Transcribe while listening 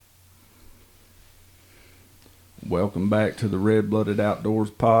Welcome back to the Red Blooded Outdoors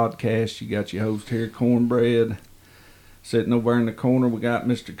podcast. You got your host here, Cornbread. Sitting over in the corner, we got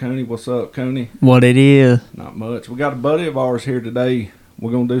Mr. Coney. What's up, Coney? What it is? Not much. We got a buddy of ours here today.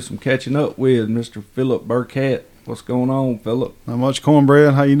 We're going to do some catching up with Mr. Philip Burkett. What's going on, Philip? Not much,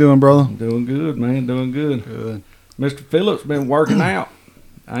 Cornbread. How you doing, brother? I'm doing good, man. Doing good. Good. Mr. Philip's been working out.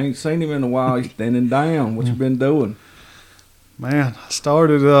 I ain't seen him in a while. He's standing down. What you been doing? Man, I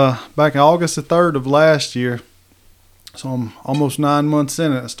started back in August the 3rd of last year. So I'm almost 9 months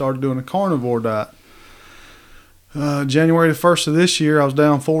in it. I started doing a carnivore diet. January the 1st of this year, I was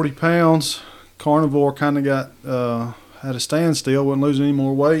down 40 pounds. Carnivore kind of got at a standstill. Wasn't losing any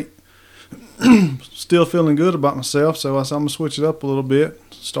more weight. Still feeling good about myself, so I said I'm going to switch it up a little bit.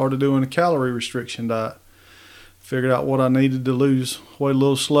 Started doing a calorie restriction diet. Figured out what I needed to lose weight a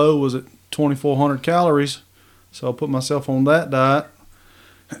little slow was at 2,400 calories. So I put myself on that diet.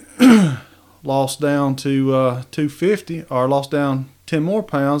 Lost down to 250, or lost down 10 more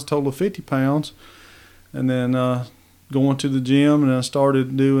pounds, total of 50 pounds. And then going to the gym, and I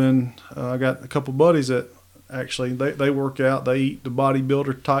started doing, I got a couple buddies that actually, they work out. They eat the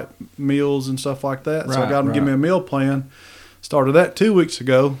bodybuilder type meals and stuff like that. So I got them to give me a meal plan. Started that 2 weeks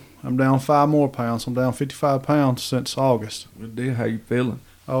ago. I'm down 5 more pounds. I'm down 55 pounds since August. Good deal. How you feeling?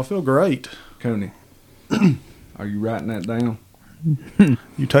 Oh, I feel great. Coney, are you writing that down?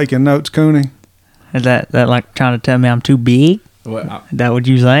 You taking notes, Cooney? Is that like trying to tell me I'm too big? Well, Is that what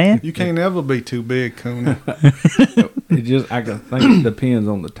you saying? You can't ever be too big, Cooney. I think it depends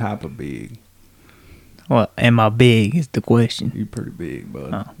on the type of big. Well, am I big is the question. You pretty big,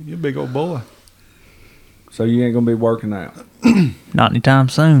 bud. Oh. You're a big old boy. So you ain't gonna be working out? Not anytime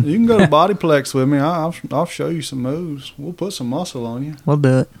soon. You can go to Bodyplex with me. I'll show you some moves. We'll put some muscle on you. We'll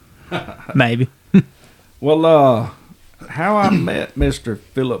do it. Maybe. Well, how I met Mr.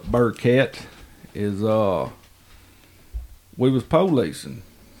 Philip Burkett is we was policing.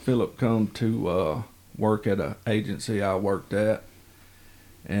 Philip come to work at an agency I worked at,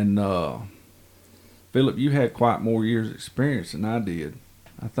 and Philip, you had quite more years experience than I did.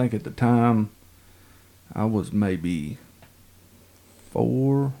 I think at the time I was maybe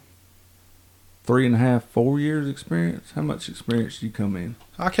 4 years experience. How much experience did you come in?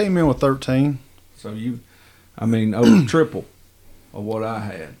 I came in with 13. So over triple of what I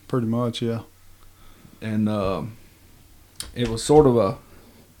had. Pretty much, yeah. And it was sort of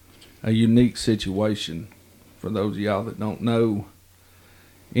a unique situation for those of y'all that don't know.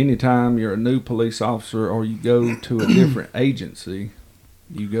 Anytime you're a new police officer or you go to a different agency,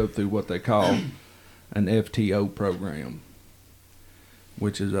 you go through what they call an FTO program,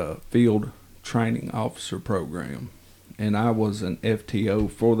 which is a field training officer program. And I was an FTO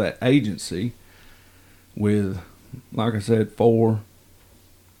for that agency with, like I said, 4.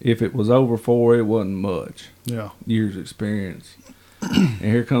 If it was over 4, it wasn't much. Yeah. Years experience. And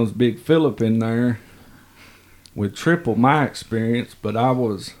here comes Big Philip in there with triple my experience, but I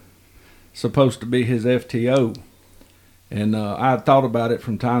was supposed to be his FTO. And I had thought about it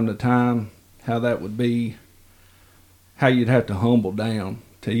from time to time, how that would be, how you'd have to humble down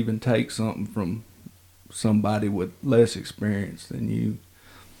to even take something from somebody with less experience than you.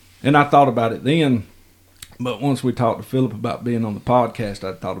 And I thought about it then, but once we talked to Philip about being on the podcast,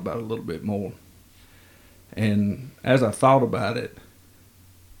 I thought about it a little bit more. And as I thought about it,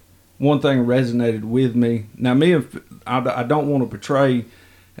 one thing resonated with me. Now, I don't want to portray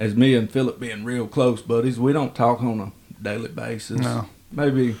as me and Philip being real close buddies. We don't talk on a daily basis. No.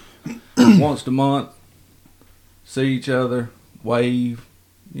 Maybe once a month, see each other, wave,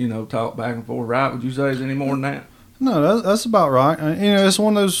 talk back and forth. Right? Would you say is any more than that? No, that's about right. It's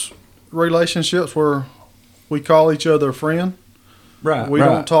one of those relationships where we call each other a friend. Right. We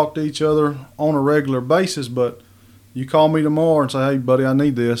don't talk to each other on a regular basis, but you call me tomorrow and say, "Hey, buddy, I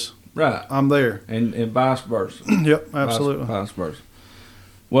need this." Right. I'm there. And vice versa. Yep, absolutely. Vice versa.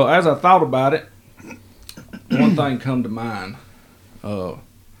 Well, as I thought about it, one thing come to mind,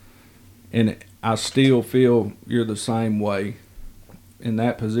 and I still feel you're the same way in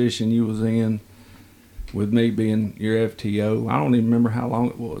that position you was in with me being your FTO. I don't even remember how long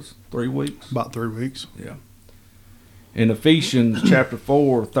it was. 3 weeks? About 3 weeks. Yeah. In Ephesians chapter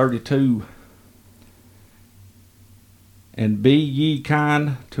 4:32, and be ye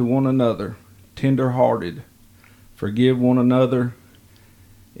kind to one another, tender-hearted, forgive one another,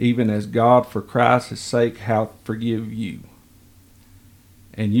 even as God for Christ's sake hath forgive you.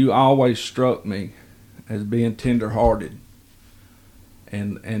 And you always struck me as being tender-hearted,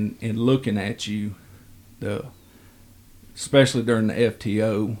 and in looking at you, especially during the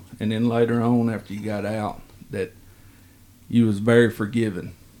FTO, and then later on after you got out, that you was very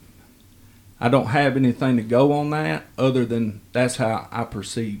forgiving. I don't have anything to go on that other than that's how I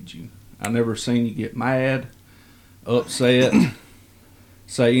perceived you. I never seen you get mad, upset,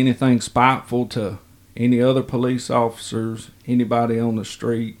 say anything spiteful to any other police officers, anybody on the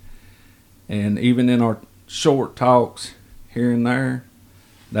street. And even in our short talks here and there,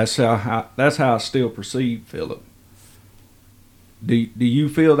 that's how I still perceive Philip. Do you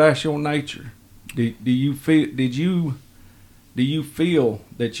feel that's your nature? Do you feel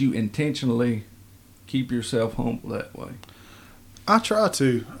that you intentionally keep yourself humble that way? I try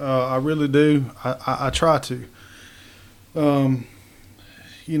to. I really do. I try to. You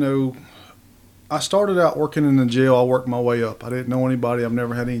know, I started out working in the jail. I worked my way up. I didn't know anybody. I've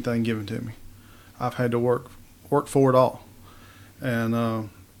never had anything given to me. I've had to work for it all. And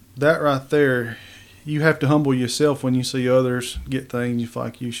that right there, you have to humble yourself when you see others get things you feel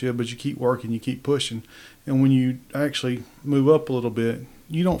like you should, but you keep working, you keep pushing. And when you actually move up a little bit,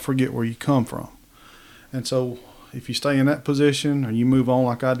 you don't forget where you come from. And so if you stay in that position or you move on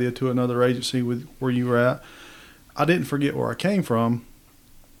like I did to another agency with where you were at, I didn't forget where I came from.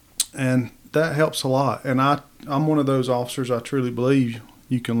 And that helps a lot. And I'm one of those officers, I truly believe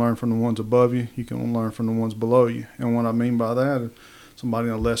you can learn from the ones above you. You can learn from the ones below you. And what I mean by that is somebody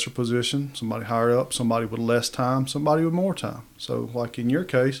in a lesser position, somebody higher up, somebody with less time, somebody with more time. So like in your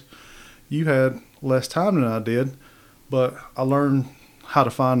case, you had less time than I did, but I learned how to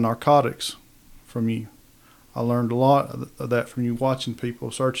find narcotics from you. I learned a lot of that from you, watching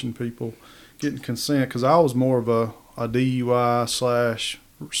people, searching people, getting consent, because I was more of a DUI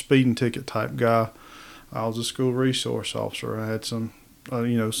 / speeding ticket type guy. I was a school resource officer. I had some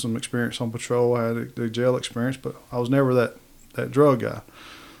experience on patrol. I had the jail experience, but I was never that drug guy.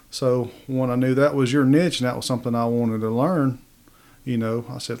 So when I knew that was your niche and that was something I wanted to learn,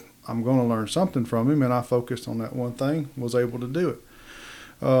 I said, I'm going to learn something from him, and I focused on that one thing, was able to do it.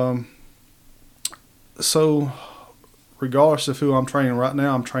 So regardless of who I'm training right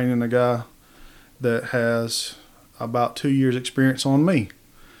now, I'm training a guy that has about 2 years experience on me.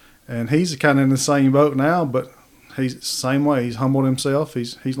 And he's kind of in the same boat now, but he's the same way. He's humbled himself.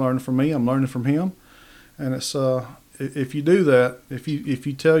 He's learning from me. I'm learning from him. And it's if you do that, if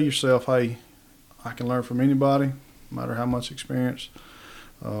you tell yourself, hey, I can learn from anybody, no matter how much experience,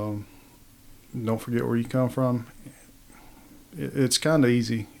 don't forget where you come from. It's kind of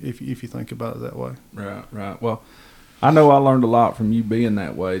easy if you think about it that way. Right. Well, I know I learned a lot from you being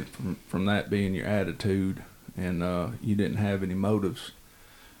that way, from that being your attitude, and you didn't have any motives.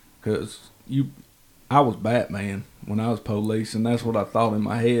 Because I was Batman when I was police, and that's what I thought in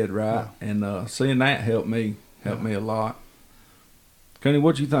my head, right? Yeah. And seeing that helped me a lot. Connie,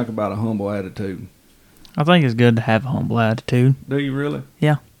 what you think about a humble attitude? I think it's good to have a humble attitude. Do you really?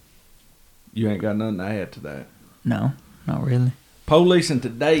 Yeah. You ain't got nothing to add to that? No, not really. Policing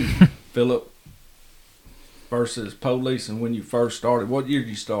today, Philip, versus policing when you first started. What year did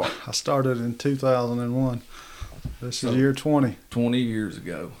you start? I started in 2001. This is year 20. 20 years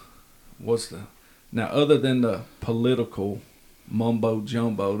ago. Now, other than the political mumbo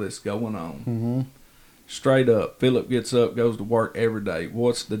jumbo that's going on, straight up, Philip gets up, goes to work every day.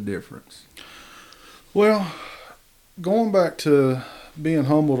 What's the difference? Well, going back to being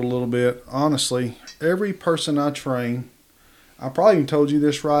humbled a little bit, honestly, every person I train, I probably even told you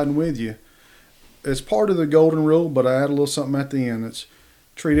this riding with you, it's part of the golden rule, but I add a little something at the end. It's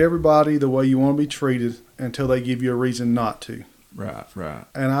treat everybody the way you want to be treated until they give you a reason not to. Right.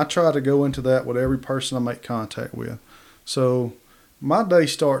 And I try to go into that with every person I make contact with. So my day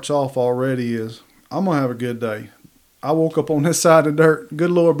starts off already as, I'm going to have a good day. I woke up on this side of the dirt.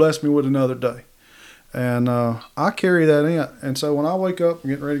 Good Lord bless me with another day. And I carry that in. And so when I wake up and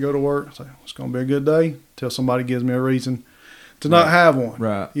getting ready to go to work, I say, it's going to be a good day until somebody gives me a reason to not have one.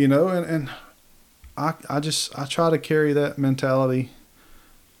 Right. And I try to carry that mentality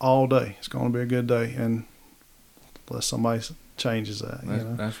all day. It's going to be a good day. And unless somebody changes that.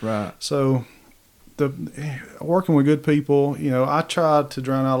 That's right. So working with good people, I try to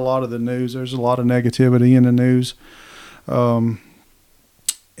drown out a lot of the news. There's a lot of negativity in the news.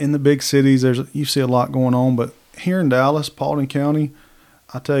 In the big cities, you see a lot going on, but here in Dallas, Paulding County,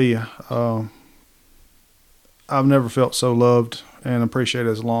 I tell you, I've never felt so loved and appreciated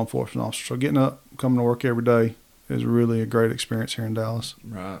as a law enforcement officer. So getting up, coming to work every day is really a great experience here in Dallas.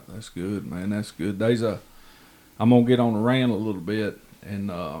 Right. That's good, man. That's good. I'm going to get on the rant a little bit, and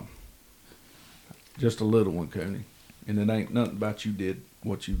just a little one, Cooney. And it ain't nothing about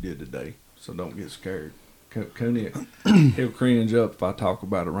what you did today, so don't get scared. Cooney, he'll cringe up if I talk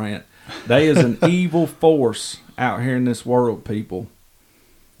about a rant. There is an evil force out here in this world, people,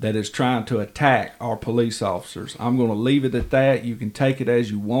 that is trying to attack our police officers. I'm going to leave it at that. You can take it as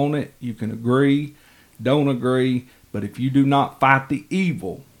you want it. You can agree, don't agree. But if you do not fight the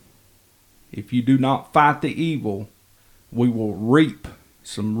evil, we will reap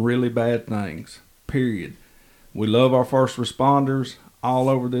some really bad things, period. We love our first responders all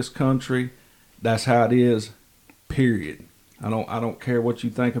over this country. That's how it is, period. I don't care what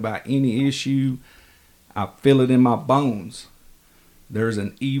you think about any issue. I feel it in my bones. There's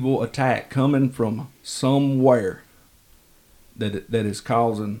an evil attack coming from somewhere that is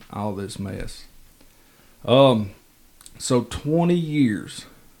causing all this mess. So 20 years.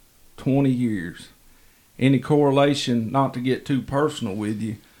 Any correlation, not to get too personal with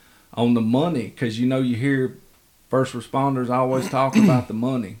you, on the money? Because you hear first responders always talk about the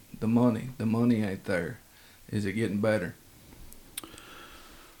money. The money ain't there. Is it getting better?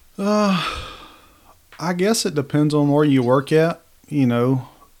 I guess it depends on where you work at.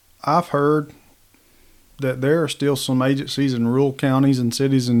 I've heard that there are still some agencies in rural counties and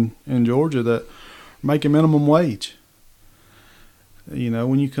cities in Georgia that make a minimum wage.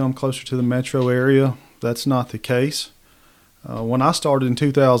 When you come closer to the metro area, that's not the case. When I started in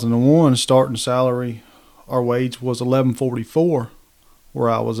 2001, starting salary, our wage was $11.44 where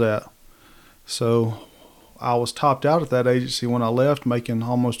I was at. So I was topped out at that agency when I left, making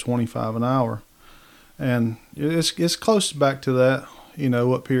almost $25 an hour. And it's close back to that,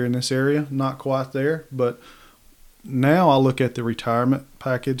 up here in this area. Not quite there, but now I look at the retirement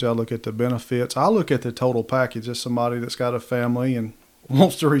package. I look at the benefits. I look at the total package as somebody that's got a family and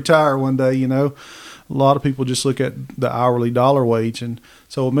wants to retire one day. A lot of people just look at the hourly dollar wage. And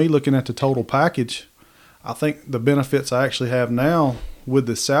so with me looking at the total package, I think the benefits I actually have now with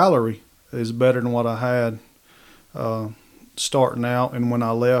the salary is better than what I had starting out and when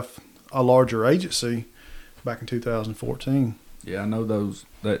I left a larger agency back in 2014. Yeah, I know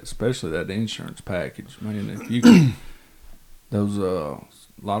that especially that insurance package, man. If you can, a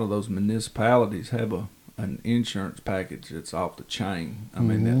lot of those municipalities have an insurance package that's off the chain. I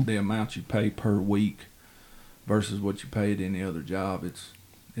mean, the amount you pay per week versus what you pay at any other job, it's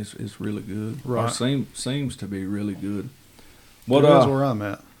really good. Right. Or seems to be really good. That's where I'm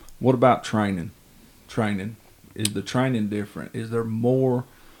at. What about training? Is the training different? Is there more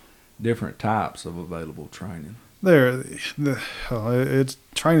different types of available training?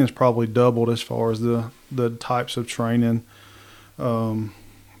 Training's probably doubled as far as the types of training.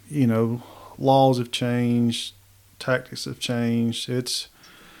 Laws have changed, tactics have changed.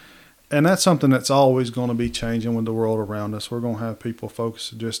 And that's something that's always going to be changing with the world around us. We're going to have people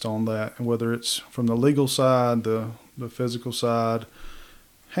focused just on that, and whether it's from the legal side, the physical side,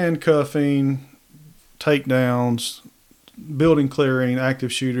 handcuffing, takedowns, building clearing,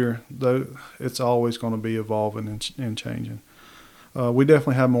 active shooter, it's always going to be evolving and changing. We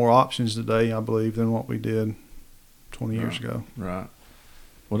definitely have more options today, I believe, than what we did 20 years ago. Right.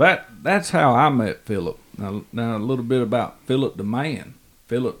 Well, that's how I met Philip. Now a little bit about Philip the man.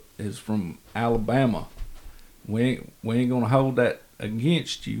 Philip is from Alabama. We ain't gonna hold that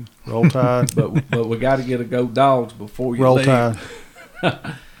against you. Roll Tide. but we got to get a Go Dogs before you Roll leave. Tide.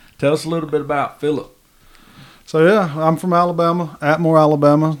 Tell us a little bit about Philip. So yeah, I'm from Alabama, Atmore,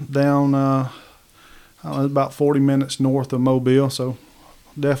 Alabama, down about 40 minutes north of Mobile. So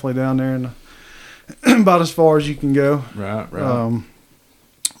definitely down there and about as far as you can go. Right.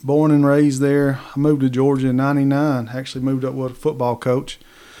 Born and raised there. I moved to Georgia in '99. Actually moved up with a football coach.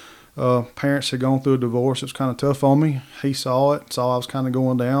 Parents had gone through a divorce. It was kind of tough on me. He saw it, saw I was kind of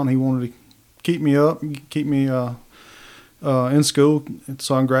going down. He wanted to keep me up, keep me in school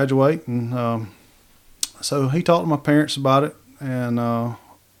so I can graduate. And so he talked to my parents about it, and I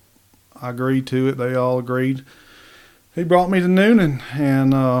agreed to it. They all agreed. He brought me to Noonan,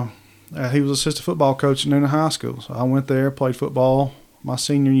 and he was assistant football coach at Noonan High School. So I went there, played football my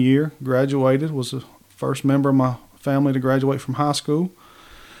senior year, graduated, was the first member of my family to graduate from high school.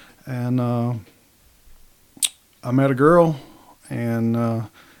 And I met a girl and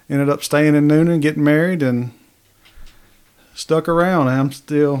ended up staying in Noonan, getting married, and stuck around. And I'm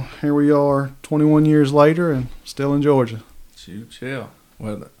still, here we are 21 years later and still in Georgia. Shoot, yeah.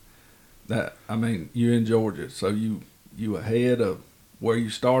 Well, you in Georgia, so you ahead of where you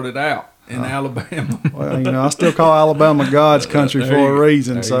started out in Alabama. Well, I still call Alabama God's country for a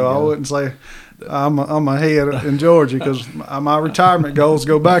reason, so I wouldn't say I'm ahead in Georgia because my retirement goals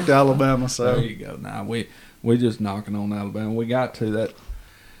go back to Alabama. So there you go. Now we just knocking on Alabama. We got to that.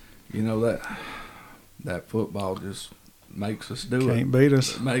 That football just makes us do it. Can't beat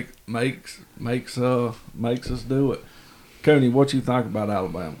us. Makes us do it. Coney, what you think about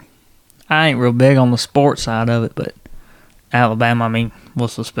Alabama? I ain't real big on the sports side of it, but Alabama, I mean,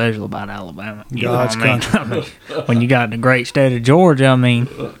 what's so special about Alabama? You know God's what I mean? I mean, when you got the great state of Georgia, I mean,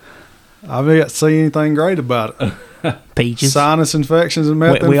 I've yet to see anything great about it. peaches. Sinus infections and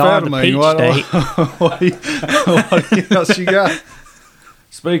methamphetamine. We are the peach state. What else you got?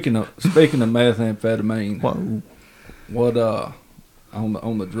 Speaking of methamphetamine, Whoa. what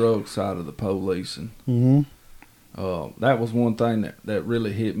on the drug side of the police, and that was one thing that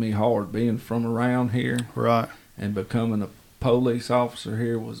really hit me hard. Being from around here, Right. and becoming a police officer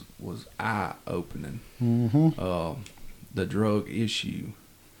here was eye opening. The drug issue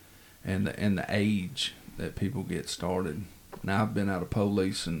and the age that people get started. Now I've been out of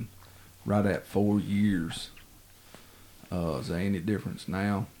policing right at 4 years. Is there any difference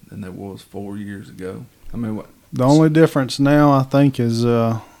now than there was 4 years ago? I mean, what? The only difference now, I think, is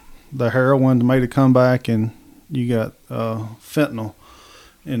the heroin made a comeback, and you got fentanyl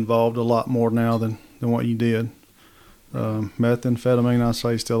involved a lot more now than what you did. Methamphetamine, I'd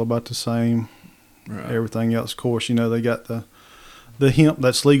say, still about the same. Right. Everything else, of course, they got the hemp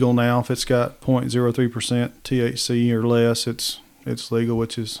that's legal now. If it's got 0.03% THC or less, it's legal,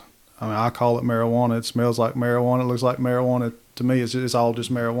 which is, I mean, I call it marijuana. It smells like marijuana. It looks like marijuana. To me, it's all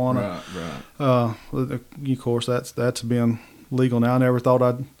just marijuana. Right. Of course, that's been legal now. I never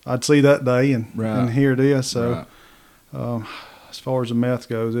thought I'd see that day, and here it is. So, as far as the meth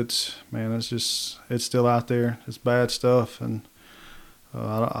goes, it's still out there. It's bad stuff, and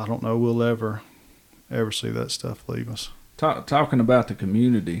I don't know we'll ever see that stuff leave us. Talking about the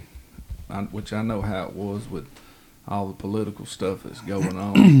community, which I know how it was with all the political stuff that's going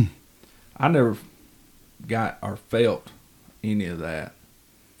on. I never got or felt any of that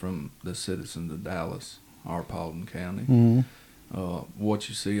from the citizens of Dallas or Paulding County. What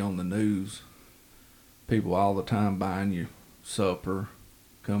you see on the news, people all the time buying your supper,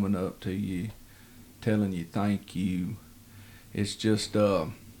 coming up to you, telling you thank you. It's just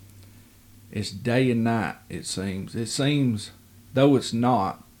it's day and night. It seems though it's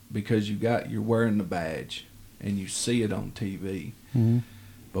not, because you're wearing the badge and you see it on TV.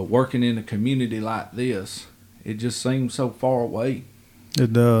 But working in a community like this, it just seems so far away.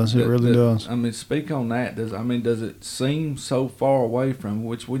 It does. It really does. I mean, speak on that. Does it seem so far away from,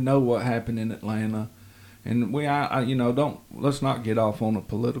 which we know what happened in Atlanta, and let's not get off on a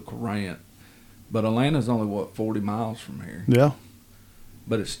political rant, but Atlanta's only 40 miles from here. Yeah.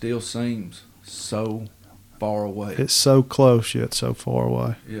 But it still seems so far away. It's so close yet so far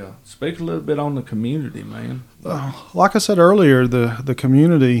away. Yeah. Speak a little bit on the community, man. Like I said earlier, the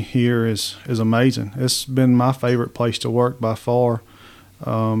community here is amazing. It's been my favorite place to work by far.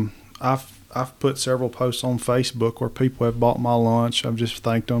 I've put several posts on Facebook where people have bought my lunch. I've just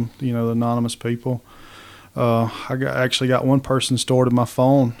thanked them, the anonymous people. I actually got one person stored in my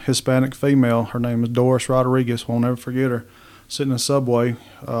phone, Hispanic female. Her name is Doris Rodriguez. Won't ever forget her. Sitting in the subway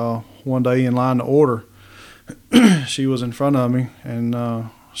one day in line to order. She was in front of me, and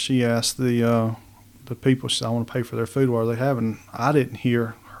she asked the people, she said, I want to pay for their food. What are they having? I didn't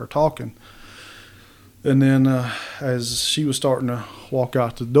hear her talking. And then as she was starting to walk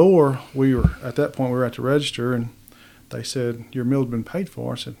out the door, at that point we were at the register, and they said, your meal's been paid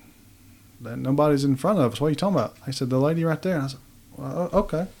for. I said, nobody's in front of us. What are you talking about? They said, the lady right there. And I said, well,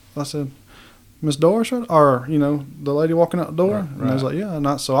 okay. I said, Miss Doris, or the lady walking out the door? Right. And I was like, yeah.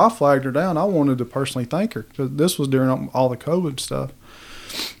 And so I flagged her down. I wanted to personally thank her, because this was during all the COVID stuff.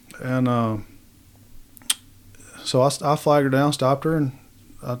 And so I flagged her down, stopped her, and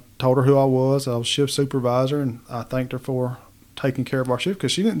I told her who I was. I was shift supervisor, and I thanked her for taking care of our shift,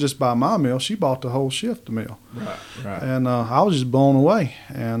 because she didn't just buy my meal; she bought the whole shift meal. Right. And I was just blown away.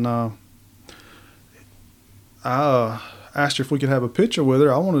 And I asked her if we could have a picture with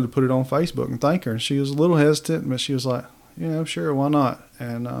her. I wanted to put it on Facebook and thank her, and she was a little hesitant, but she was like, sure, why not?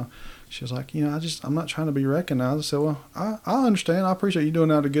 And she was like, I'm not trying to be recognized. I said, well, I understand. I appreciate you doing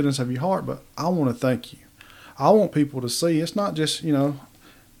that out of the goodness of your heart, but I want to thank you. I want people to see it's not just,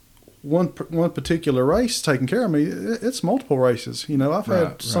 one particular race taking care of me. It's multiple races. I've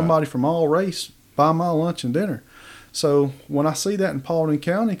had somebody from all race buy my lunch and dinner. So when I see that in Paulding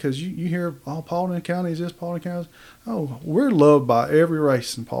County, because you hear, Paulding County is this, Paulding County is, we're loved by every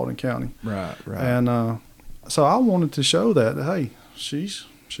race in Paulding County. Right. And so I wanted to show that, hey, she's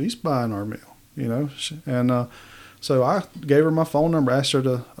buying our meal, and so I gave her my phone number, asked her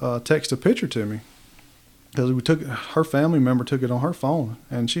to text a picture to me, because her family member took it on her phone,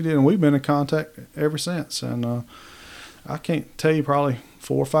 and she did, and we've been in contact ever since. And I can't tell you, probably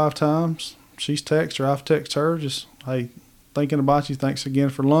 4 or 5 times she's texted or I've texted her, just, hey, thinking about you, thanks again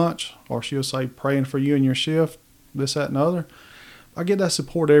for lunch, or she'll say, praying for you and your shift, this, that, and the other. I get that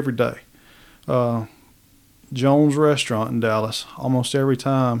support every day. Jones Restaurant in Dallas almost every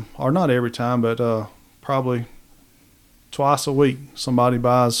time, or not every time, but probably twice a week. Somebody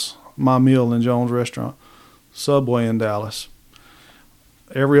buys my meal in Jones Restaurant. Subway in Dallas.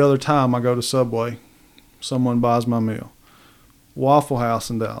 Every other time I go to Subway, someone buys my meal. Waffle House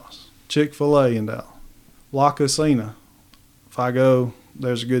in Dallas. Chick-fil-A in Dallas. La Cocina. If I go,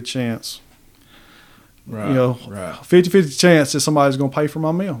 there's a good chance. Right. 50-50 chance that somebody's going to pay for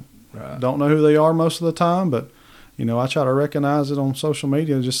my meal. Right. Don't know who they are most of the time, but I try to recognize it on social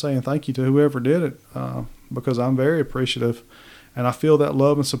media, just saying thank you to whoever did it, because I'm very appreciative, and I feel that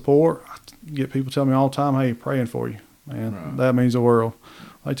love and support. I get people tell me all the time, "Hey, praying for you, man." Right. That means the world.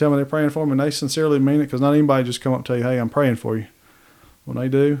 They tell me they're praying for me, and they sincerely mean it, because not anybody just come up and tell you, "Hey, I'm praying for you." When they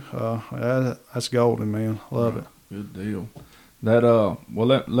do, that's golden, man. Love it. Good deal. That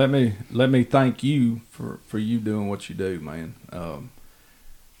well, let me thank you for you doing what you do, man.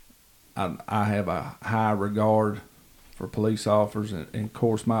 I have a high regard for police officers, and of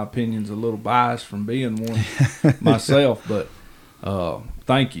course my opinion's a little biased from being one myself, but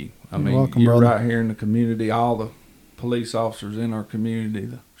thank you. I mean, welcome, you're brother. right here in the community. All the police officers in our community,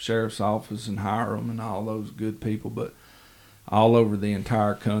 the sheriff's office and Hiram and all those good people, but all over the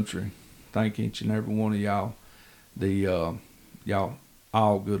entire country. Thank each and every one of y'all. Y'all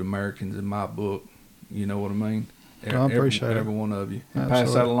all good Americans in my book. You know what I mean? I appreciate every one of you. Absolutely.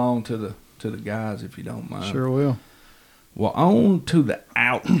 Pass that along to the guys if you don't mind. Sure will. Well, on to the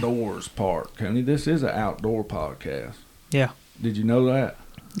outdoors part, Coney. This is an outdoor podcast. Yeah. Did you know that?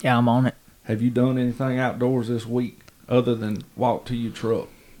 Yeah, I'm on it. Have you done anything outdoors this week other than walk to your truck?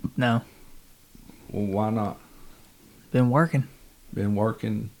 No. Well, why not? Been working. Been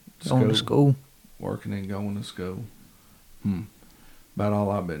working, Going to school. working and going to school. About all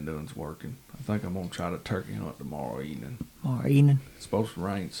I've been doing is working. I think I'm going to try to turkey hunt tomorrow evening. Tomorrow evening. It's supposed to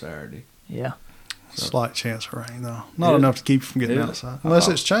rain Saturday. Yeah. So- Slight chance of rain, though. Not Is- enough to keep you from getting is- outside. Unless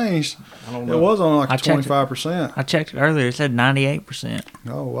it's changed. I don't know. It was on like I checked it. 25%. I checked it earlier. It said 98%.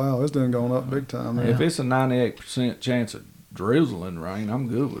 Oh, wow. It's done going up big time. If Man. it's a 98% chance of drizzling rain, I'm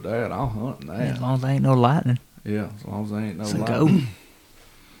good with that. I'll hunt in that. As long as there ain't no lightning. Yeah, as long as there ain't no So light. go.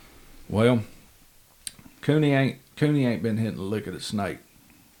 Well, Cooney ain't been hitting the lick of the snake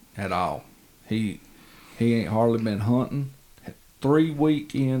at all. He ain't hardly been hunting. 3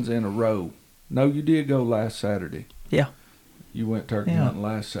 weekends in a row. No, you did go last Saturday. Yeah. You went turkey Yeah. hunting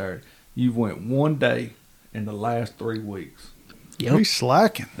last Saturday. You went one day in the last 3 weeks. Yep. He's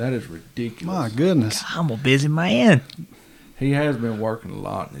slacking. That is ridiculous. My goodness. I'm a busy man. He has been working a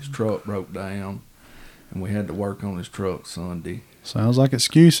lot, and his truck broke down, and we had to work on his truck Sunday. Sounds like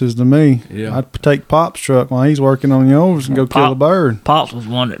excuses to me. Yeah. I'd take Pop's truck while he's working on yours and go kill a Pop- bird. Pops was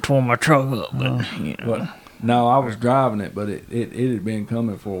one that tore my truck up, but you know. But no, I was driving it, but it had been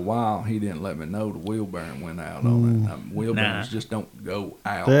coming for a while. He didn't let me know the wheel bearing went out on it. Wheel Nah. bearings just don't go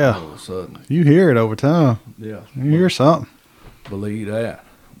out Yeah. all of a sudden. You hear it over time. Yeah, You hear something. believe that.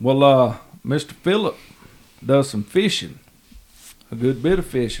 Well, Mr. Phillip does some fishing, a good bit of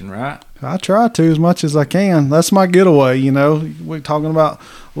fishing, right? I try to as much as I can. That's my getaway, We're talking about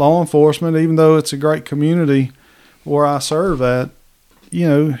law enforcement, even though it's a great community where I serve at,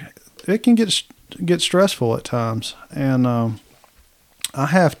 it can get stressful at times. And I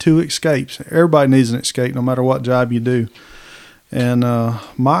have 2 escapes. Everybody needs an escape no matter what job you do. And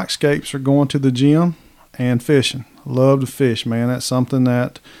my escapes are going to the gym and fishing. Love to fish, man. That's something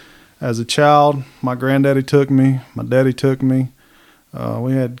that as a child, my granddaddy took me, my daddy took me.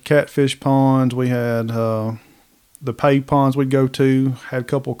 We had catfish ponds. We had the pay ponds we'd go to. Had a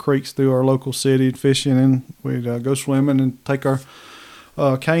couple of creeks through our local city fishing, and we'd go swimming and take our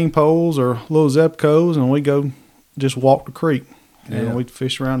cane poles or little Zebcos, and we'd go just walk the creek. Yeah. And we'd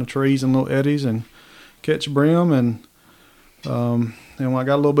fish around the trees and little eddies and catch brim. And when I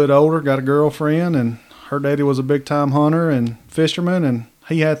got a little bit older, got a girlfriend, and her daddy was a big time hunter and fisherman, and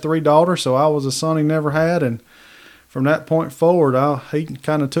he had 3 daughters, so I was a son he never had. And from that point forward, he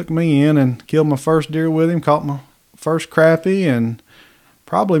kind of took me in and killed my first deer with him, caught my first crappie, and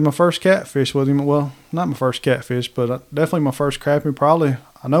probably my first catfish with him. Well, not my first catfish, but definitely my first crappie. Probably,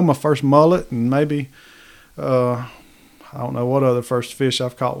 I know my first mullet, and maybe, I don't know what other first fish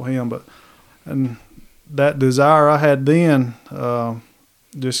I've caught with him. And that desire I had then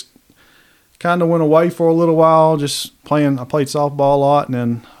just kind of went away for a little while, just playing. I played softball a lot, and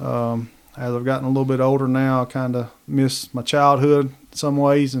then as I've gotten a little bit older now, I kind of miss my childhood in some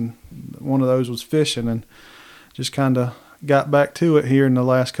ways, and one of those was fishing, and just kind of got back to it here in the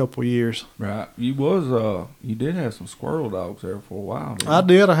last couple of years. Right. You did have some squirrel dogs there for a while. Didn't I you?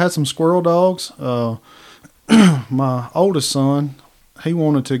 did. I had some squirrel dogs. My oldest son, he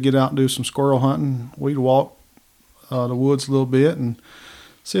wanted to get out and do some squirrel hunting. We'd walk the woods a little bit and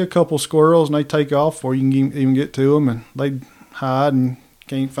see a couple squirrels, and they take off before you can even get to them, and they hide and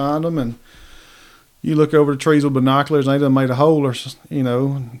can't find them. And you look over the trees with binoculars, and they done made a hole or,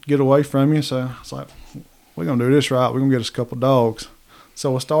 and get away from you. So it's like, we're going to do this right. We're going to get us a couple dogs.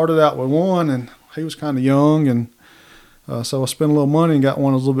 So I started out with one, and he was kind of young, and so I spent a little money and got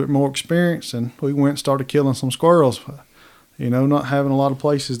one that was a little bit more experienced, and we went and started killing some squirrels. Not having a lot of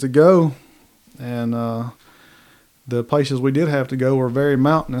places to go, and the places we did have to go were very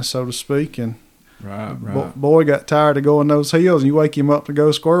mountainous, so to speak, and Right. boy got tired of going those hills, and you wake him up to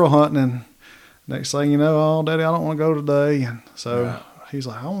go squirrel hunting, and next thing you know, oh, Daddy, I don't want to go today. And so he's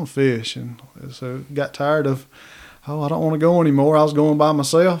like, I want to fish. And so got tired of, I don't want to go anymore. I was going by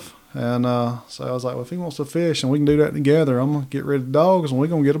myself. And so I was like, well, if he wants to fish and we can do that together, I'm going to get rid of the dogs and we're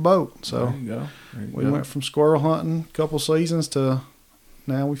going to get a boat. So there you go. We went from squirrel hunting a couple seasons to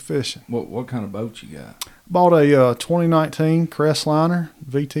now we fishing. What kind of boat you got? Bought a 2019 Crestliner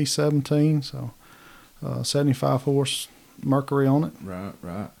VT17, so 75 horse Mercury on it.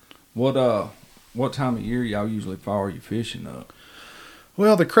 Right. What time of year y'all usually fire your fishing up?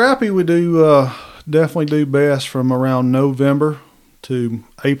 Well, the crappie we do definitely do best from around November to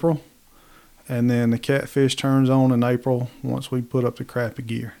April, and then the catfish turns on in April once we put up the crappie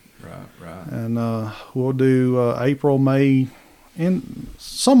gear. Right. And we'll do April, May, in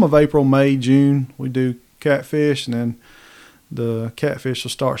some of April, May, June. We do catfish, and then the catfish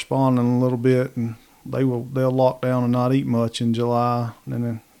will start spawning a little bit, and they'll lock down and not eat much in July, and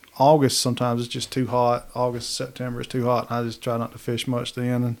then August sometimes it's just too hot. August, September is too hot. And I just try not to fish much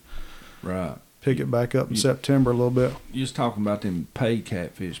then and Right. pick it back up in September a little bit. You was talking about them paid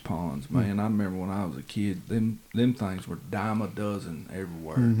catfish ponds, man. I remember when I was a kid, them things were dime a dozen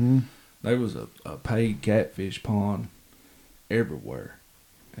everywhere. Mm-hmm. There was a paid catfish pond everywhere.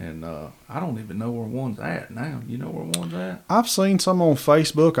 And I don't even know where one's at now. You know where one's at? I've seen some on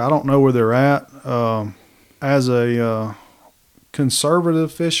Facebook. I don't know where they're at. As a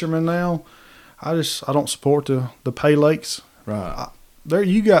conservative fisherman now, I don't support the pay lakes. Right. There,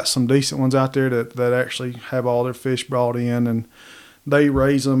 you got some decent ones out there that actually have all their fish brought in, and they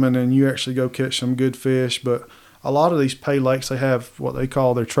raise them, and then you actually go catch some good fish. But a lot of these pay lakes, they have what they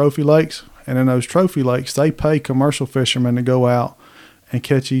call their trophy lakes, and in those trophy lakes, they pay commercial fishermen to go out and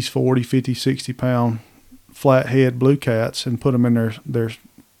catch these 40, 50, 60-pound flathead blue cats and put them in their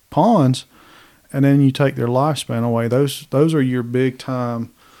ponds, and then you take their lifespan away. Those are your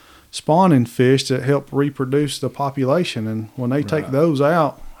big-time spawning fish that help reproduce the population, and when they take those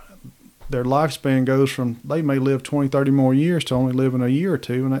out, their lifespan goes from, they may live 20, 30 more years to only living a year or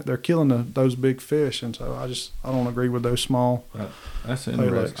two, and they're killing those big fish. And so I don't agree with those small. That's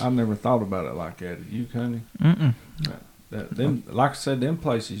interesting. I've never thought about it like that. Did you, Connie? Mm-mm. Them, like I said, them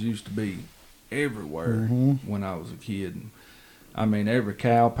places used to be everywhere when I was a kid. And, I mean, every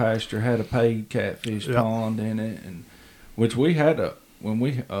cow pasture had a paid catfish pond in it, and which we had when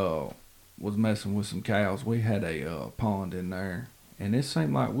we was messing with some cows, we had a pond in there, and it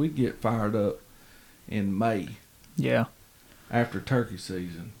seemed like we'd get fired up in May. Yeah. After turkey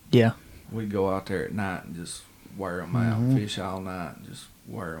season. Yeah. We'd go out there at night and just wear them out, fish all night, and just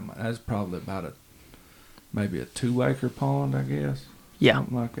wear them out. That's probably about maybe a 2-acre pond, I guess. Yeah.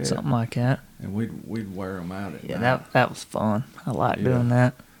 Something like that. And we'd wear them out at night. that was fun. I like doing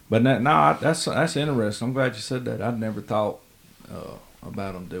that. But that's interesting. I'm glad you said that. I'd never thought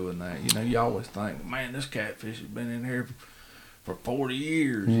about them doing that. You know, you always think, man, this catfish has been in here for 40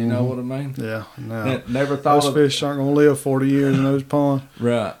 years. You know what I mean? Yeah. No. Never thought those fish aren't going to live 40 years in those ponds.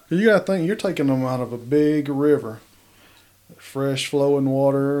 Right. You got to think, you're taking them out of a big river, fresh flowing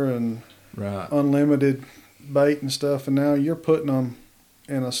water and unlimited bait and stuff, and now you're putting them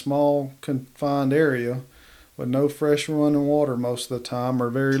in a small confined area with no fresh running water most of the time, or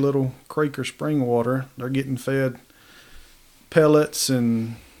very little creek or spring water. They're getting fed pellets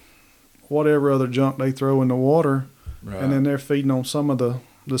and whatever other junk they throw in the water, and then they're feeding on some of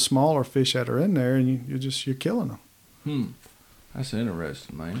the smaller fish that are in there, and you're killing them. That's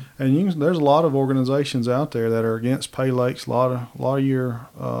interesting, man. And there's a lot of organizations out there that are against pay lakes. A lot of your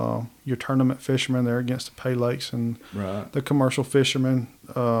tournament fishermen, they're against the pay lakes and the commercial fishermen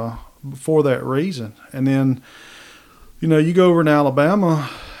for that reason. And then, you go over in Alabama,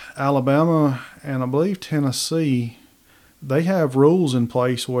 and I believe Tennessee, they have rules in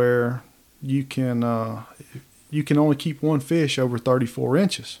place where you can only keep one fish over 34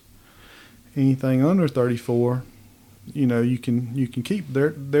 inches. Anything under 34. You can keep.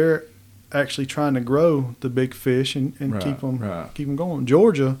 They're actually trying to grow the big fish and keep them going.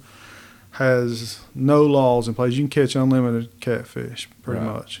 Georgia has no laws in place. You can catch unlimited catfish, pretty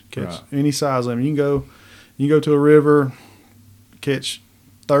much. Catch any size limit. You You go to a river, catch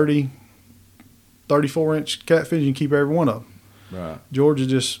 30, 34-inch catfish, you can keep every one of them. Right.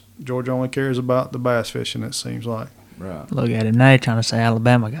 Georgia only cares about the bass fishing, it seems like. Right. Look at him now trying to say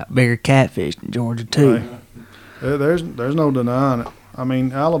Alabama got bigger catfish than Georgia too. Right. There's no denying it. I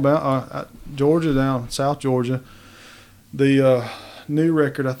mean, Alabama, Georgia down South Georgia, the new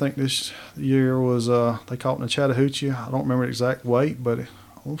record I think this year was they caught in the Chattahoochee. I don't remember the exact weight, but I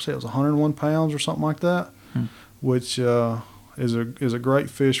want to say it was 101 pounds or something like that, which is a great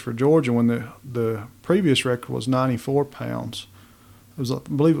fish for Georgia. When the previous record was 94 pounds. I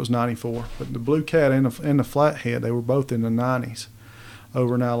believe it was 94, but the blue cat and the flathead, they were both in the 90s.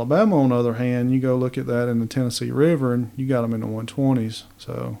 Over in Alabama, on the other hand, you go look at that in the Tennessee River, and you got them in the 120s.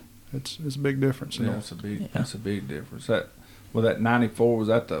 So it's a big difference. Yeah, that's a big difference. That 94, was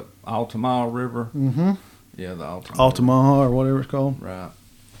that the Altamaha River? Mm-hmm. Yeah, the Altamaha. Altamaha or whatever it's called. Right.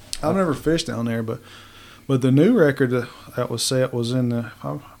 I've never fished down there, but the new record that was set was in the, if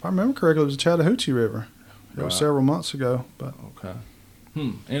I remember correctly, it was the Chattahoochee River. It was several months ago. But okay.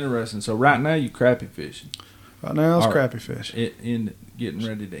 Interesting. So right now you crappie fishing. Right now it's crappie fish. Getting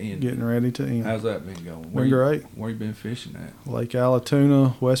ready to end. Getting ready to end. How's that been going? Been great. Where you been fishing at? Lake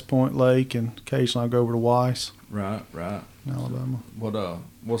Allatoona, West Point Lake, and occasionally I go over to Weiss. Right. In Alabama.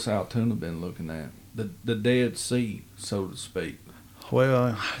 What's Altoona been looking at? The Dead Sea, so to speak.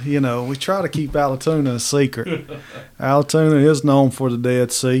 Well, we try to keep Allatoona a secret. Allatoona is known for the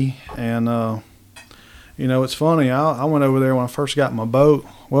Dead Sea, and it's funny. I went over there when I first got my boat.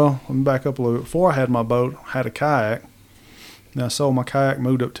 Well, let me back up a little bit. Before I had my boat, I had a kayak. Now I sold my kayak,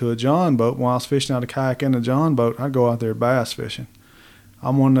 moved up to a John boat. When I was fishing out of kayak in the John boat, I go out there bass fishing.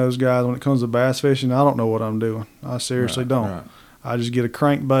 I'm one of those guys, when it comes to bass fishing, I don't know what I'm doing. I seriously don't. Right. I just get a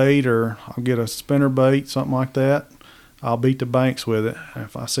crankbait, or I'll get a spinner bait, something like that. I'll beat the banks with it.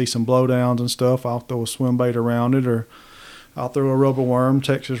 If I see some blowdowns and stuff, I'll throw a swim bait around it, or I'll throw a rubber worm,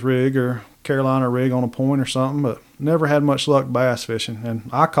 Texas rig, or Carolina rig on a point or something, but never had much luck bass fishing. And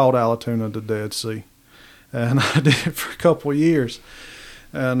I called Allatoona the Dead Sea. And I did it for a couple of years.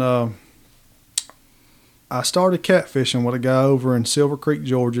 And I started catfishing with a guy over in Silver Creek,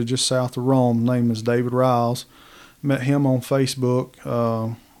 Georgia, just south of Rome. His name is David Riles. Met him on Facebook.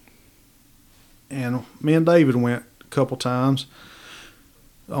 And me and David went a couple times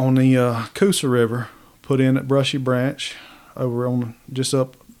on the Coosa River, put in at Brushy Branch, over on just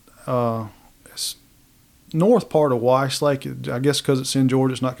up north part of Weiss Lake. I guess because it's in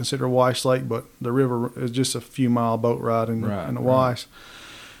Georgia, it's not considered Weiss Lake, but the river is just a few mile boat ride in the Weiss.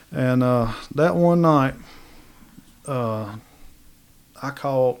 And that one night, I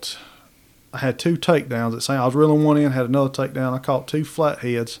had two takedowns at St. I was reeling one in, had another takedown. I caught two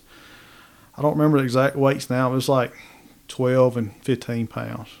flatheads. I don't remember the exact weights now. It was like 12 and 15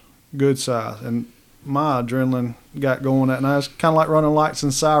 pounds. Good size. And my adrenaline got going that night. It's kind of like running lights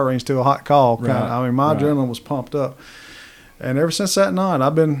and sirens to a hot call. My adrenaline was pumped up. And ever since that night,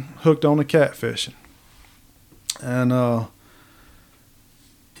 I've been hooked on the catfishing. And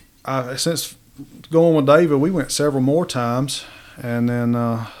since going with David, we went several more times. And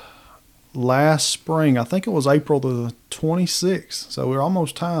then last spring, I think it was April the 26th, so we were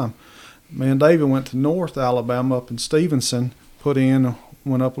almost time. Me and David went to North Alabama up in Stevenson, went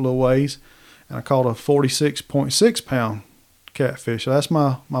up a little ways, and I caught a 46.6 pound catfish. So that's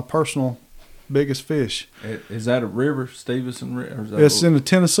my personal biggest fish. Is that a river, Stevenson River? It's in the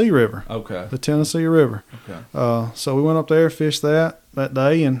Tennessee River. Okay. The Tennessee River. Okay. So we went up there, fished that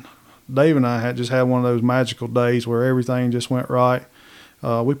day, and Dave and I just had one of those magical days where everything just went right.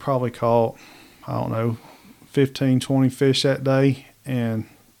 We probably caught, 15, 20 fish that day, and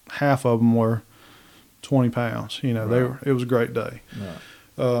half of them were 20 pounds. It was a great day.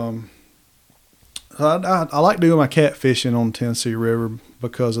 Right. I like doing my cat fishing on the Tennessee River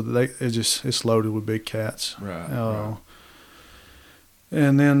because it's loaded with big cats. Right.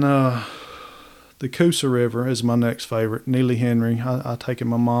 And then the Coosa River is my next favorite. Neely Henry. I taken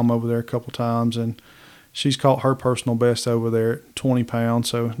my mom over there a couple times, and she's caught her personal best over there at 20 pounds.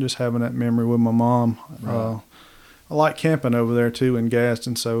 So just having that memory with my mom. Right. I like camping over there too in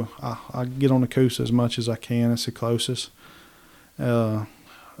Gadsden, so I get on the Coosa as much as I can. It's the closest. And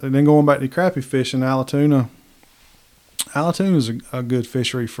then going back to crappie fishing, Allatoona is a good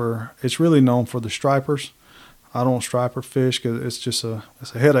fishery it's really known for the stripers. I don't striper fish because it's a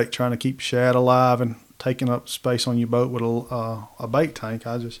headache trying to keep shad alive and taking up space on your boat with a bait tank.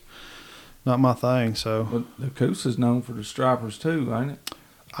 Not my thing. So well, the Coosa's known for the stripers too, ain't it?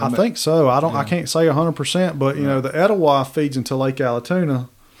 I think so. I can't say 100%, but the Etowah feeds into Lake Allatoona,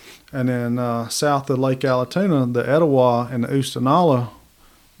 and then south of Lake Allatoona, the Etowah and the Oostanala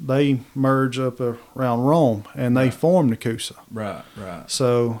they merge up around Rome, and they form the Coosa. Right, right.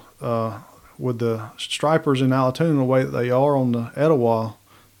 So with the stripers in Allatoona, the way that they are on the Etowah,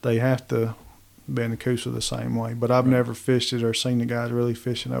 they have to be in the Coosa the same way. But I've never fished it or seen the guys really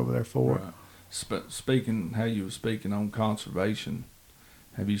fishing over there for it. Speaking how you were speaking on conservation,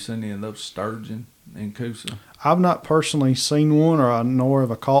 have you seen any of those sturgeon in Coosa? I've not personally seen one, or I know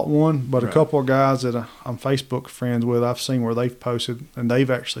if I caught one, but a couple of guys that I'm Facebook friends with, I've seen where they've posted, and they've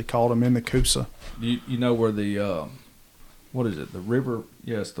actually caught them in the Coosa. You know where the what is it? The river?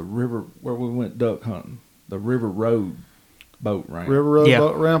 Yes, the river where we went duck hunting. The River Road boat ramp. River Road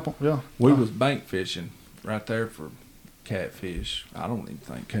boat ramp. Yeah, we was bank fishing right there for catfish. I don't even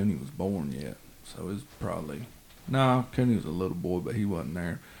think Cooney was born yet, so it was probably Cooney was a little boy, but he wasn't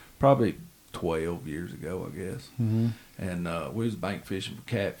there. Probably 12 years ago, I guess. Mm-hmm. And we was bank fishing for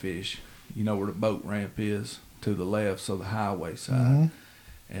catfish. You know where the boat ramp is to the left, so the highway side. Mm-hmm.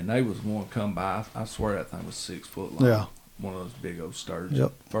 And they was one come by. I swear that thing was 6 foot long. Yeah. One of those big old sturgeon.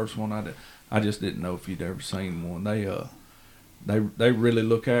 Yep. First one I did. I just didn't know if you'd ever seen one. They really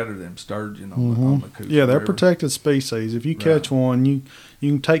look after them sturgeon on the Coosa Yeah, they're River. protected species. If you catch one, you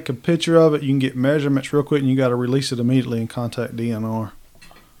can take a picture of it. You can get measurements real quick, and you got to release it immediately and contact DNR.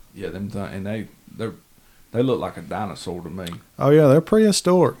 Yeah, and they look like a dinosaur to me. Oh yeah, they're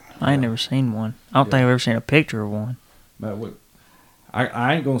prehistoric. I ain't never seen one. I don't think I've ever seen a picture of one. But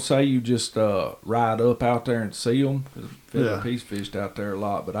I ain't gonna say you just ride up out there and see them. Philip, he's fished out there a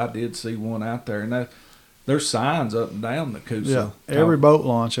lot, but I did see one out there, and there's signs up and down the Coosa. Yeah, every boat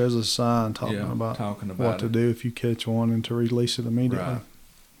launch has a sign talking about what to it. do if you catch one and to release it immediately. Right.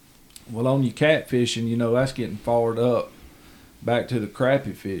 Well, on your catfishing, that's getting fired up. Back to the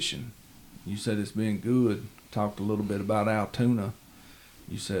crappie fishing. You said it's been good. Talked a little bit about Altoona.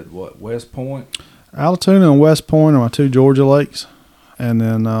 You said what, West Point? Allatoona and West Point are my two Georgia lakes, and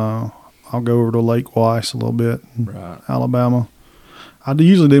then I'll go over to Lake Weiss a little bit, right. Alabama. I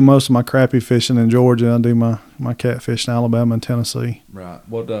usually do most of my crappie fishing in Georgia. I do my catfish in Alabama and Tennessee. Right.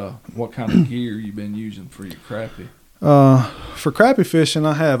 What kind of gear you been using for your crappie? For crappie fishing,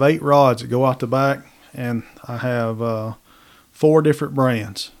 I have 8 rods that go out the back, and I have 4 different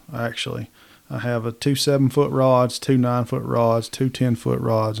brands, actually. I have 2 7-foot rods, 2 9-foot rods, 2 10-foot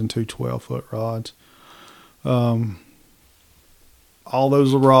rods, and 2 12-foot rods. All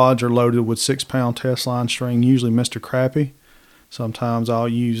those rods are loaded with 6-pound test line string, usually Mr. Crappie. Sometimes I'll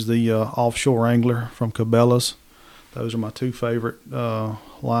use the offshore angler from Cabela's. Those are my 2 favorite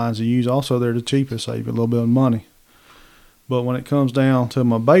lines to use. Also, they're the cheapest, save you a little bit of money. But when it comes down to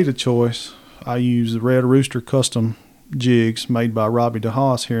my beta choice, I use the Red Rooster custom jigs made by Robbie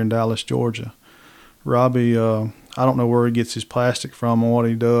DeHaas here in Dallas, Georgia. Robbie, I don't know where he gets his plastic from or what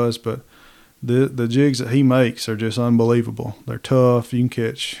he does, but the jigs that he makes are just unbelievable. They're tough. You can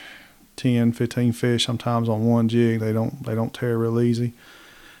catch 10, 15 fish sometimes on one jig. They don't tear real easy.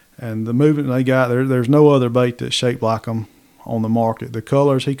 And the movement they got, there's no other bait that's shaped like them on the market. The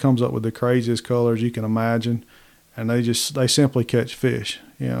colors, he comes up with the craziest colors you can imagine, and they simply catch fish.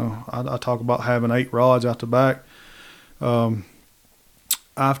 I talk about having 8 rods out the back.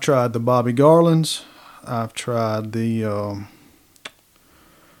 I've tried the Bobby Garlands. I've tried the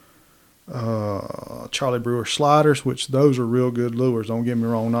Charlie Brewer sliders, which those are real good lures. Don't get me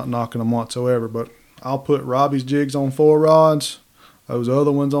wrong, not knocking them whatsoever, but I'll put Robbie's jigs on 4 rods, those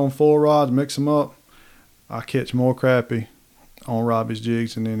other ones on 4 rods, mix them up. I catch more crappie on Robbie's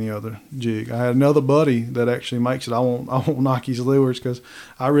jigs than any other jig. I had another buddy that actually makes it. I won't knock his lures because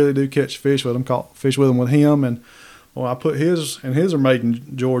I really do catch fish with him. Caught fish with him with him, and when I put his are made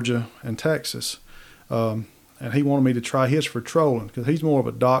in Georgia and Texas. And he wanted me to try his for trolling because he's more of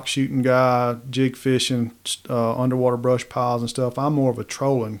a dock shooting guy, jig fishing, underwater brush piles and stuff. I'm more of a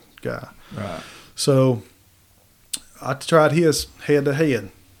trolling guy. Right. So I tried his head to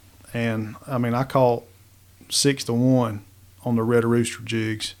head, and I caught 6 to 1 on the Red Rooster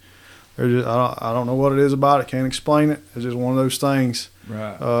jigs. I don't know what it is about it. Can't explain it. It's just one of those things.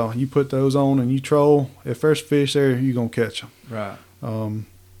 Right. You put those on and you troll. If there's fish there, you're gonna catch them. Right.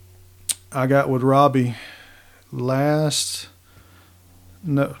 I got with Robbie November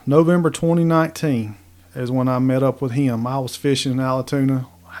 2019 is when I met up with him. I was fishing in Allatoona,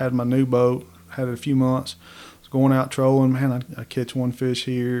 had my new boat, had it a few months. Was going out trolling. Man, I catch one fish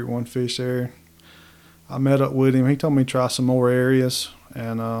here, one fish there. I met up with him. He told me to try some more areas,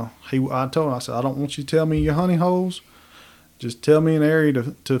 and I told him, I said, I don't want you to tell me your honey holes. Just tell me an area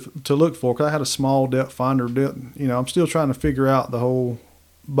to look for, because I had a small depth finder. I'm still trying to figure out the whole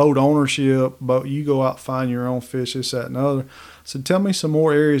boat ownership, but you go out, find your own fish, this, that, and the other. So tell me some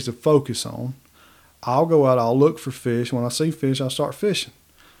more areas to focus on. I'll go out, I'll look for fish. When I see fish, I'll start fishing.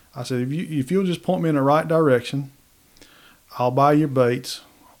 I said, if you'll just point me in the right direction, I'll buy your baits.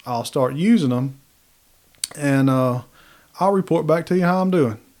 I'll start using them, and I'll report back to you how I'm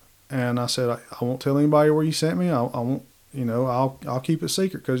doing. And I said, I won't tell anybody where you sent me. I won't, I'll keep it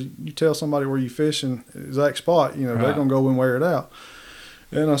secret, because you tell somebody where you fish in the exact spot, they're going to go and wear it out.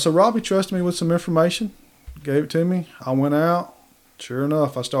 And so Robbie trusted me with some information, gave it to me. I went out. Sure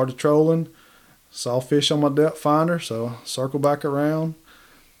enough, I started trolling, saw fish on my depth finder, so I circled back around,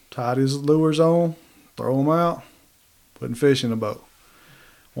 tied his lures on, throw them out, putting fish in the boat,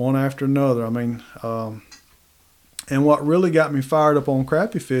 one after another. I mean, and what really got me fired up on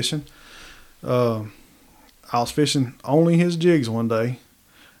crappie fishing, I was fishing only his jigs one day,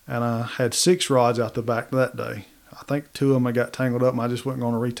 and I had 6 rods out the back that day. I think 2 of them I got tangled up and I just wasn't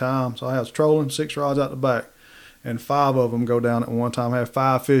going to retie them. So I was trolling 6 rods out the back, and 5 of them go down at one time. I had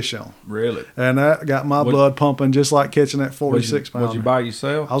 5 fish on. Really? And that got my blood pumping just like catching that 46 pounder. Was you by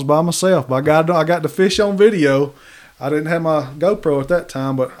yourself? I was by myself, but I got the fish on video. I didn't have my GoPro at that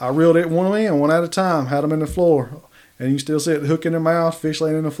time, but I reeled it one in, one at a time, had them in the floor. And you can still see it, the hook in their mouth, fish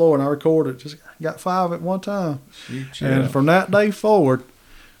laying in the floor, and I recorded. Just got 5 at one time. And from that day forward,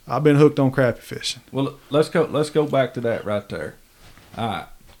 I've been hooked on crappie fishing. Well, let's go back to that right there. All right,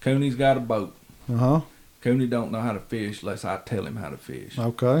 Cooney's got a boat. Cooney don't know how to fish unless I tell him how to fish.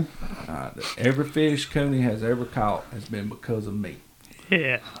 Okay. All right, every fish Cooney has ever caught has been because of me.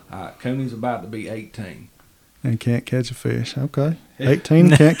 Yeah. All right, Cooney's about to be 18. And can't catch a fish. Okay.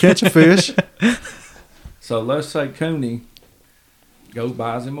 18, can't catch a fish. So let's say Cooney goes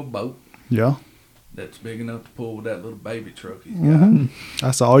buys him a boat. Yeah. That's big enough to pull with that little baby truck he's got.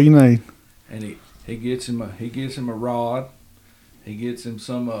 That's all you need. And he gets him a rod. He gets him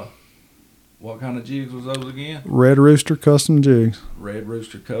some what kind of jigs was those again? Red Rooster custom jigs. Red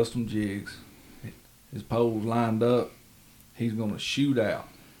Rooster custom jigs. His pole's lined up. He's gonna shoot out.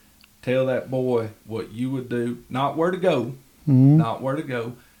 Tell that boy what you would do. Not where to go. Not where to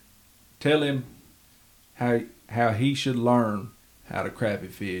go. Tell him how he should learn how to crappie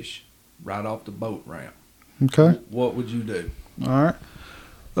fish right off the boat ramp. Okay. What would you do? All right.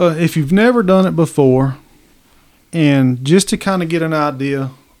 If you've never done it before, and just to kind of get an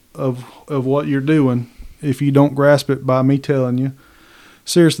idea of what you're doing, if you don't grasp it by me telling you,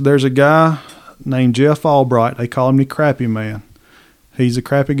 seriously, there's a guy named Jeff Albright. They call him the Crappie Man. He's a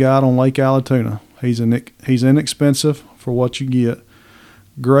crappie guide on Lake Allatoona. He's inexpensive for what you get.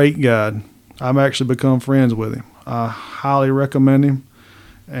 Great guide. I've actually become friends with him. I highly recommend him.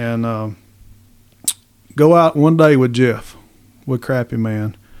 And go out one day with Jeff, with Crappie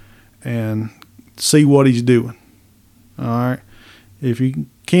Man, and see what he's doing. All right. If you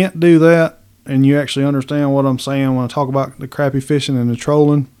can't do that, and you actually understand what I'm saying when I talk about the crappie fishing and the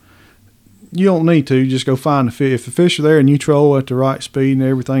trolling, you don't need to. You just go find the fish. If the fish are there and you troll at the right speed and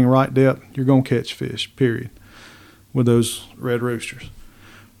everything, right depth, you're going to catch fish, period, with those red roosters.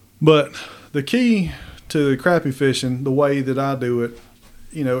 But the key to the crappie fishing, the way that I do it,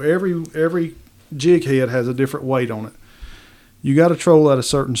 every jig head has a different weight on it. You got to troll at a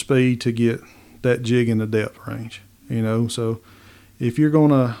certain speed to get that jig in the depth range, So if you're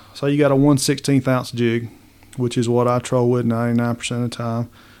going to, say you got a 1/16 ounce jig, which is what I troll with 99% of the time,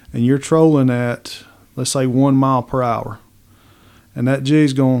 and you're trolling at, let's say, 1 mile per hour, and that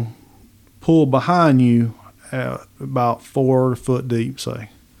jig's going to pull behind you at about 4 foot deep, say.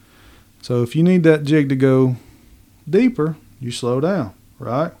 So if you need that jig to go deeper, you slow down,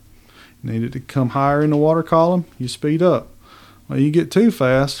 right? You need it to come higher in the water column, you speed up. Well, you get too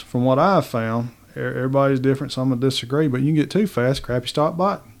fast, from what I've found, everybody's different, so I'm going to disagree, but you get too fast, crappie stop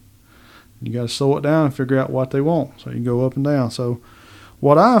biting. You got to slow it down and figure out what they want, so you can go up and down. So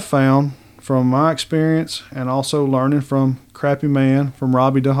what I've found from my experience, and also learning from Crappie Man, from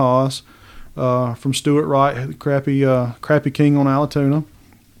Robbie DeHaas, from Stuart Wright, Crappie King on Allatoona,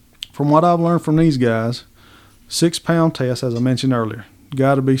 from what I've learned from these guys, 6-pound test, as I mentioned earlier,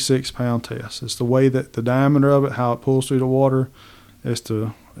 got to be 6-pound test. It's the way that the diameter of it, how it pulls through the water, it's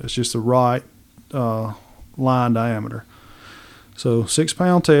just the right line diameter. So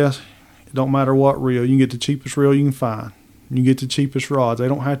 6-pound test. It don't matter what reel. You can get the cheapest reel you can find. You can get the cheapest rods. They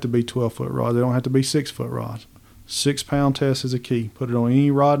don't have to be 12-foot rods. They don't have to be 6-foot rods. 6-pound test is a key. Put it on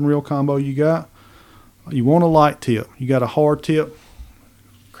any rod and reel combo you got. You want a light tip. You got a hard tip.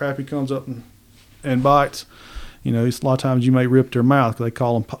 Crappie comes up and bites. A lot of times you may rip their mouth. They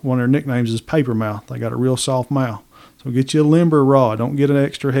call them, one of their nicknames is paper mouth. They got a real soft mouth. So get you a limber rod. Don't get an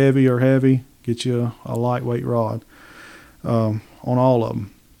extra heavy or heavy. Get you a lightweight rod on all of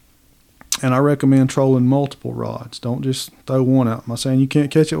them. And I recommend trolling multiple rods. Don't just throw one out. I'm not saying you can't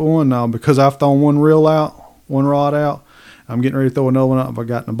catch it with one now, because I've thrown one rod out I'm getting ready to throw another one out if I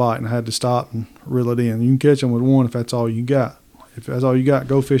got in a bite, and I had to stop and reel it in. You can catch them with one if that's all you got. If that's all you got,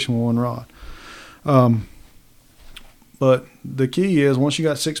 go fishing with one rod. But the key is once you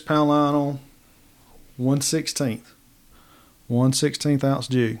got 6 pound line on, 1/16 ounce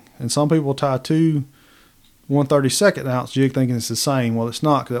jig. And some people tie two 1/32 ounce jig thinking it's the same. Well, it's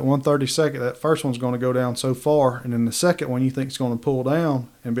not, because that 1/32, that first one's going to go down so far, and then the second one you think it's going to pull down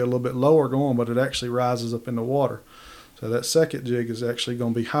and be a little bit lower going, but it actually rises up in the water. So that second jig is actually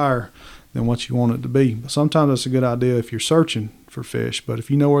going to be higher than what you want it to be. But sometimes that's a good idea if you're searching for fish. But if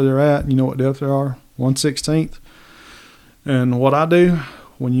you know where they're at and you know what depth they are, 1/16. And what I do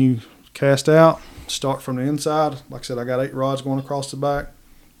when you cast out, start from the inside. Like I said, I got 8 rods going across the back.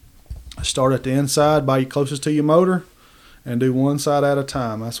 I start at the inside by you closest to your motor and do one side at a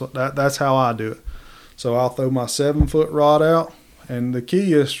time. That's how I do it. So I'll throw my 7-foot rod out, and the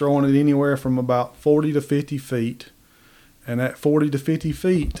key is throwing it anywhere from about 40 to 50 feet. And at 40 to 50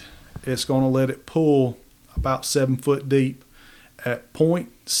 feet, it's going to let it pull about 7 foot deep at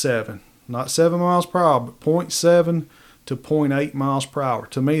 0.7. Not 7 miles per hour, but 0.7 to 0.8 miles per hour.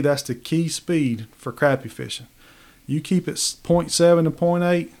 To me, that's the key speed for crappie fishing. You keep it 0.7 to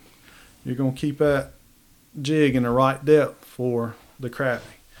 0.8, you're going to keep that jig in the right depth for the crappie.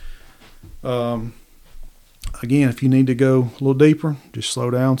 Again, if you need to go a little deeper, just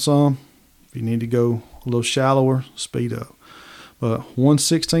slow down some. If you need to go a little shallower, speed up. But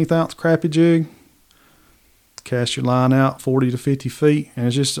 1/16 ounce crappie jig, cast your line out 40 to 50 feet, and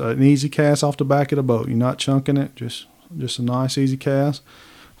it's just an easy cast off the back of the boat. You're not chunking it, just a nice easy cast.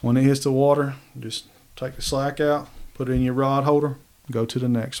 When it hits the water, just take the slack out, put it in your rod holder, go to the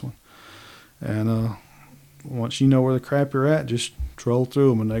next one. And once you know where the crappie are at, just troll through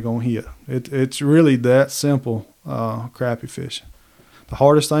them and they're going to hit. It's really that simple, crappie fishing. The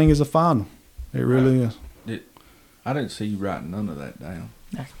hardest thing is to find them. It really is. I didn't see you writing none of that down.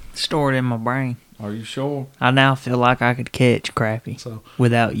 I store it in my brain. Are you sure? I now feel like I could catch crappie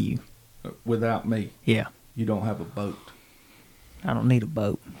without you. Without me? Yeah. You don't have a boat. I don't need a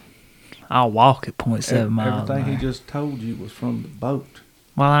boat. I'll walk at 0.7 miles. Everything he just told you was from the boat.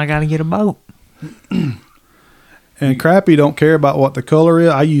 Well, I got to get a boat. And crappie don't care about what the color is.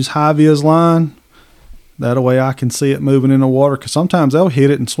 I use high-vis line. That way I can see it moving in the water, because sometimes they'll hit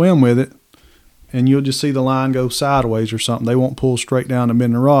it and swim with it, and you'll just see the line go sideways or something. They won't pull straight down to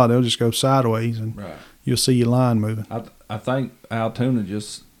bend the rod. They'll just go sideways, and you'll see your line moving. I think Altoona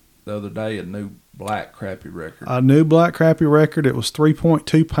just the other day a new black crappie record. A new black crappie record. It was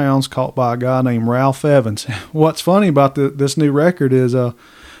 3.2 pounds caught by a guy named Ralph Evans. What's funny about this new record is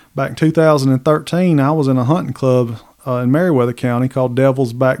back in 2013, I was in a hunting club in Meriwether County called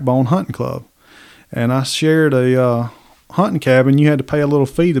Devil's Backbone Hunting Club. And I shared a hunting cabin. You had to pay a little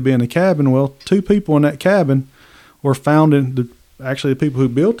fee to be in the cabin. Well, 2 people in that cabin were founding, actually the people who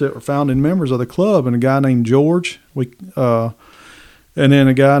built it were founding members of the club, and a guy named George, and then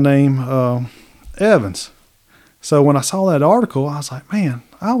a guy named Evans. So when I saw that article, I was like, man,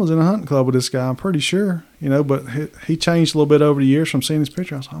 I was in a hunting club with this guy, I'm pretty sure, but he changed a little bit over the years from seeing his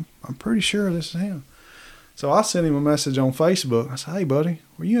picture. I was like, I'm pretty sure this is him. So I sent him a message on Facebook. I said, hey, buddy,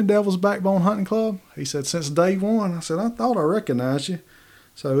 were you in Devil's Backbone Hunting Club? He said, since day one. I said, I thought I recognized you.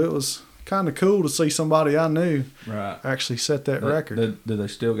 So it was kind of cool to see somebody I knew actually set that record. Do they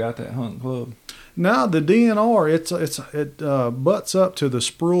still got that hunting club? No, the DNR, it butts up to the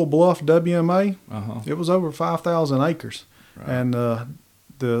Sproul Bluff WMA. It was over 5,000 acres. And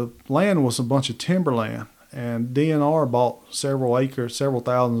the land was a bunch of timberland. And DNR bought several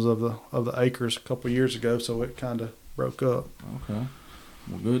thousands of the acres a couple of years ago, so it kind of broke up. Okay,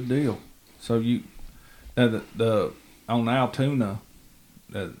 well, good deal. So you, on Altoona,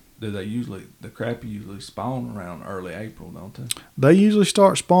 do the crappie usually spawn around early April, don't they? They usually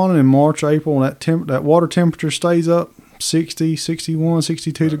start spawning in March, April, and that water temperature stays up 60, 61,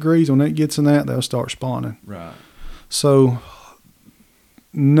 62 degrees. When it gets in that, they'll start spawning. Right. So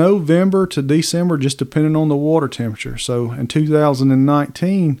November to December, just depending on the water temperature. So in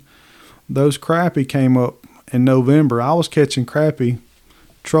 2019, those crappie came up in November. I was catching crappie,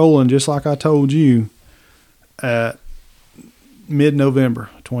 trolling just like I told you, at mid-November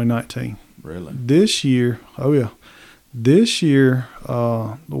 2019. Really? This year, the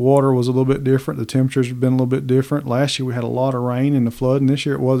water was a little bit different. The temperatures have been a little bit different. Last year we had a lot of rain and the flood, and this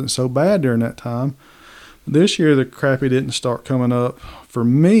year it wasn't so bad during that time. This year the crappie didn't start coming up for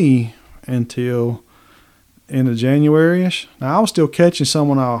me until end of January-ish. Now I was still catching some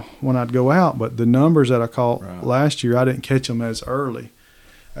when I'd go out, but the numbers that I caught last year, I didn't catch them as early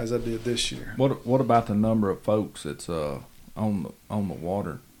as I did this year. What about the number of folks that's on the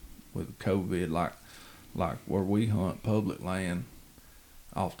water with COVID? Like like where we hunt public land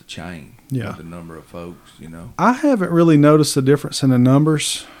off the chain. Yeah. With the number of folks, you know. I haven't really noticed the difference in the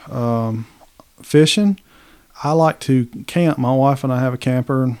numbers. Fishing, I like to camp. My wife and I have a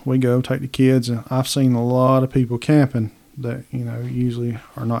camper, and we go take the kids. And I've seen a lot of people camping that usually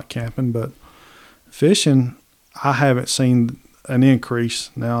are not camping. But fishing, I haven't seen an increase.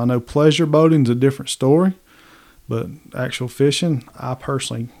 Now I know pleasure boating's a different story, but actual fishing, I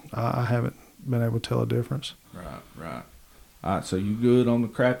personally, I haven't been able to tell a difference. Right. All right, so you good on the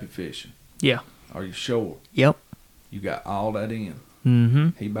crappie fishing? Yeah. Are you sure? Yep. You got all that in? Mm-hmm.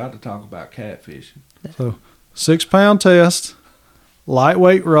 He about to talk about catfishing. So 6 pound test,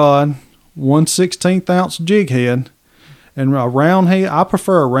 lightweight rod, 1/16 ounce jig head, and a round head. I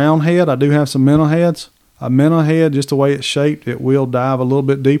prefer a round head. I do have some minnow heads. A minnow head, just the way it's shaped, it will dive a little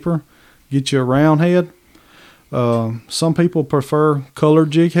bit deeper. Get you a round head. Some people prefer colored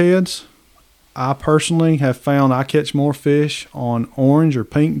jig heads. I personally have found I catch more fish on orange or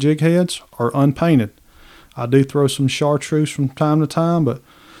pink jig heads or unpainted. I do throw some chartreuse from time to time, but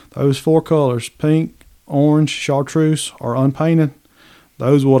those 4 colors, pink, orange, chartreuse, or unpainted,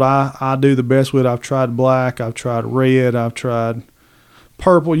 those what I do the best with. I've tried black, I've tried red, I've tried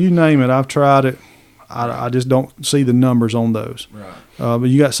purple, you name it, I've tried it. I just don't see the numbers on those. Right. But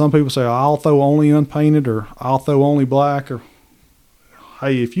you got some people say, I'll throw only unpainted or I'll throw only black. Or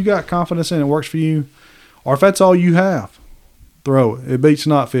hey, if you got confidence in it, works for you, or if that's all you have, throw it. It beats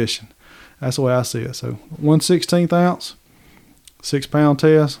not fishing. That's the way I see it. So 1/16 ounce, 6 pound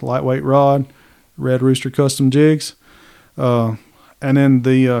test, lightweight rod, Red Rooster custom jigs. And then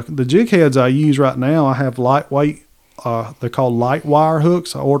the jig heads I use right now, I have lightweight, they're called light wire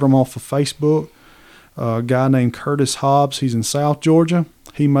hooks. I order them off of Facebook. A guy named Curtis Hobbs, he's in South Georgia.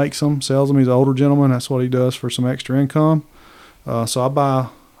 He makes them, sells them. He's an older gentleman. That's what he does for some extra income. So I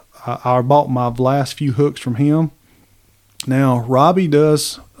bought my last few hooks from him. Now, Robbie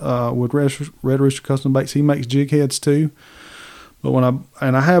does, with Red Rooster Custom Baits, he makes jig heads too. But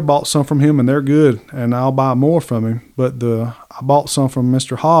I have bought some from him and they're good, and I'll buy more from him. But I bought some from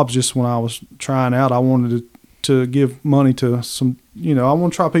Mr. Hobbs just when I was trying out. I wanted to give money to some, I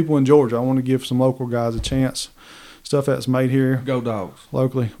want to try people in Georgia. I want to give some local guys a chance. Stuff that's made here. Go Dogs.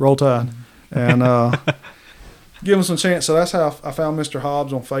 Locally. Roll Tide. And give them some chance. So that's how I found Mr.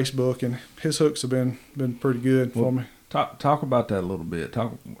 Hobbs on Facebook, and his hooks have been pretty good for me. Talk about that a little bit.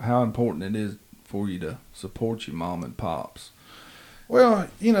 Talk how important it is for you to support your mom and pops. Well,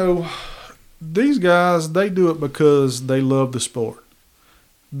 these guys, they do it because they love the sport.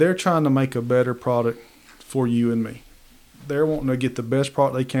 They're trying to make a better product for you and me. They're wanting to get the best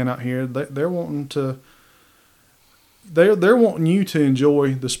product they can out here. They're wanting you to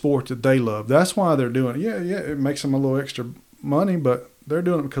enjoy the sport that they love. That's why they're doing it. Yeah, it makes them a little extra money, but they're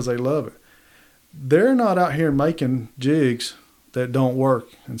doing it because they love it. They're not out here making jigs that don't work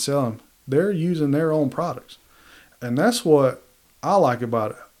and selling them. They're using their own products. And that's what I like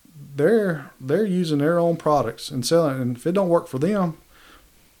about it. They're using their own products and selling it. And if it don't work for them,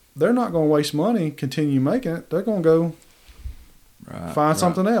 they're not going to waste money, continue making it. They're going to go find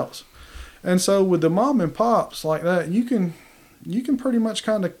something else. And so with the mom and pops like that, you can pretty much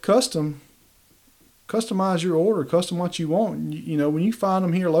kind of customize your order, custom what you want. When you find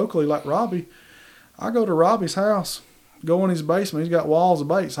them here locally, like Robbie, I go to Robbie's house, go in his basement. He's got walls of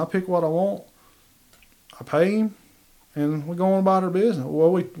baits. I pick what I want. I pay him, and we go on about our business.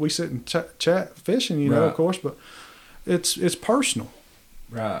 Well, we sit and chat fishing, of course, but it's personal.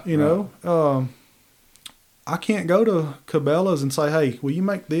 Right. I can't go to Cabela's and say, hey, will you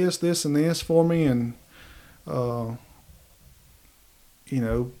make this, this, and this for me? And, but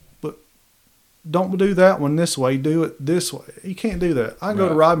don't do that one this way. Do it this way. You can't do that. I can go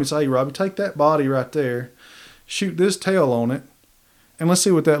to Robbie and say, hey, Robbie, take that body right there, shoot this tail on it, and let's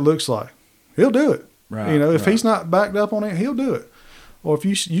see what that looks like. He'll do it. Right. If he's not backed up on it, he'll do it. Or if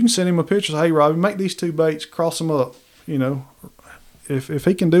you can send him a picture, say, hey, Robbie, make these 2 baits, cross them up. If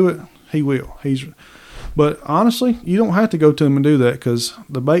he can do it, he will. But honestly, you don't have to go to him and do that, because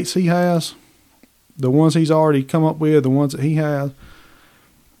the baits he has, the ones he's already come up with, the ones that he has,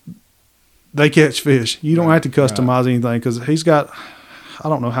 they catch fish. You don't have to customize anything, because he's got, I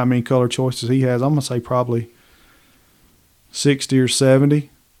don't know how many color choices he has. I'm going to say probably 60 or 70.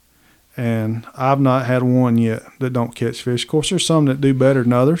 And I've not had one yet that don't catch fish. Of course, there's some that do better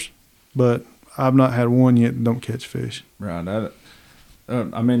than others, but I've not had one yet that don't catch fish. Right.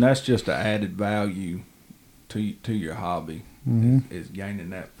 That's just an added value to your hobby. Mm-hmm. Is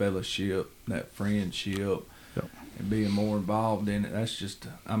gaining that fellowship, that friendship, Yep. and being more involved in it. That's just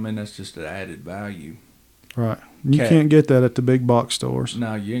an added value. Right. You can't get that at the big box stores.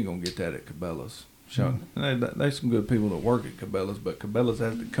 No, you ain't gonna get that at Cabela's. Sure. There's some good people that work at Cabela's, but Cabela's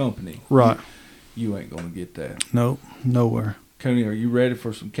as the company. Right. You ain't going to get that. Nope, nowhere. Cooney, are you ready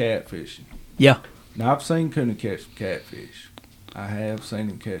for some catfishing? Yeah. Now, I've seen Cooney catch some catfish. I have seen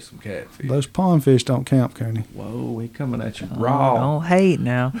him catch some catfish. Those pond fish don't count, Cooney. Whoa, he coming at you Oh, raw. don't hate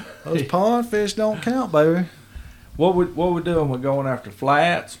now. Those pond fish don't count, baby. What we doing? We're going after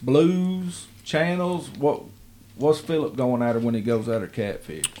flats, blues, channels. What's Phillip going after when he goes after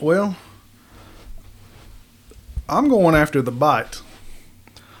catfish? Well, I'm going after the bite.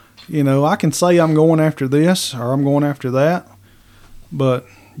 You know, I can say I'm going after this or I'm going after that, but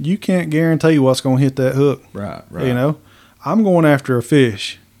you can't guarantee what's going to hit that hook. Right. You know, I'm going after a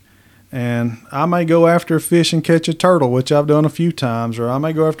fish, and I may go after a fish and catch a turtle, which I've done a few times, or I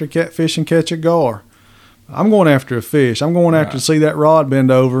may go after a catfish and catch a gar. I'm going after a fish. I'm going after to see that rod bend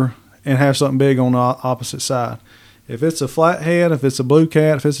over and have something big on the opposite side. If it's a flathead, if it's a blue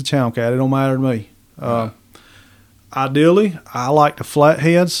cat, if it's a channel cat, it don't matter to me. Ideally, I like the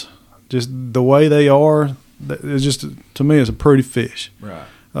flatheads, just the way they are. It's just, to me, it's a pretty fish. Right.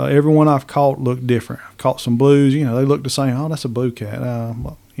 Every one I've caught looked different. I've caught some blues, you know, they look the same. Oh, that's a blue cat.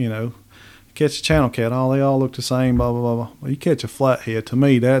 You know, catch a channel cat. Oh, they all look the same, blah, blah, blah, blah. Well, you catch a flathead, to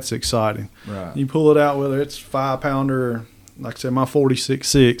me, that's exciting. Right. You pull it out, whether it's 5-pounder or, like I said, my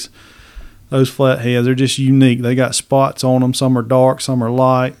 46.6, those flatheads, they're just unique. They got spots on them. Some are dark, some are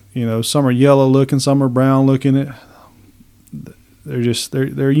light. You know, some are yellow looking, some are brown looking.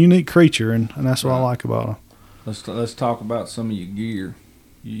 They're a unique creature, and that's what I like about them. Let's talk about some of your gear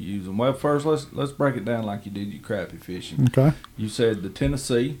you use them. Well, first let's break it down like you did your crappie fishing. Okay. You said the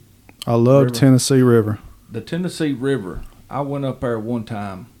Tennessee. I love the Tennessee River. The Tennessee River. I went up there one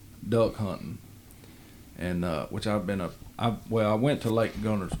time duck hunting, and which I've been up. I went to Lake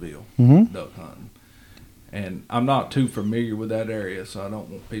Gunnersville duck hunting, and I'm not too familiar with that area, so I don't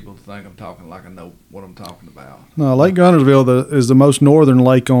want people to think I'm talking like I know what I'm talking about. No, Lake Gunnersville is the most northern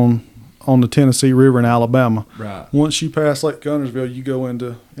lake on the Tennessee River in Alabama. Right. Once you pass Lake Gunnersville, you go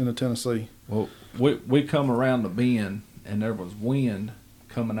into Tennessee. Well, we come around the bend, and there was wind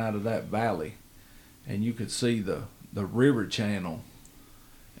coming out of that valley, and you could see the river channel,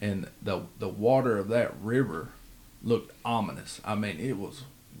 and the water of that river looked ominous. I mean, it was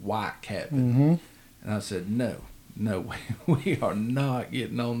white capping. And I said, no, we are not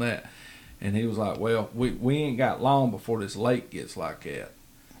getting on that. And he was like, well, we ain't got long before this lake gets like that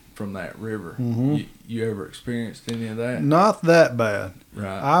from that river. You ever experienced any of that? Not that bad.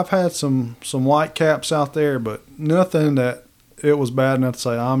 Right. I've had some white caps out there, but nothing that it was bad enough to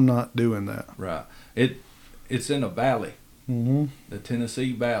say I'm not doing that. Right. It's in a valley, the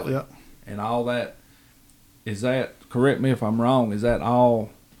Tennessee Valley. Yep. And all that, is that, correct me if I'm wrong, is that all,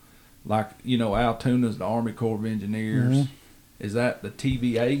 like, you know, Altoona's the Army Corps of Engineers? Is that the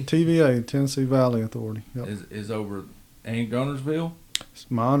TVA? TVA, Tennessee Valley Authority. Yep. Is over in Gunnersville? It's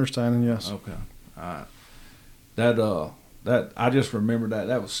my understanding, yes. Okay. All right. That I just remember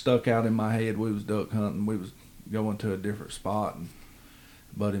that was stuck out in my head. We was duck hunting. We was going to a different spot, and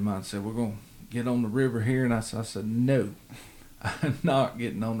a buddy of mine said, we're going to get on the river here. And I said, no, I'm not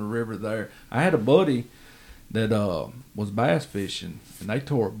getting on the river there. I had a buddy that was bass fishing, and they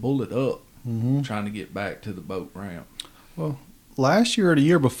tore a bullet up trying to get back to the boat ramp. Well, last year or the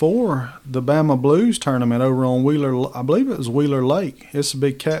year before, the Bama Blues tournament over on Wheeler, I believe it was Wheeler Lake. It's a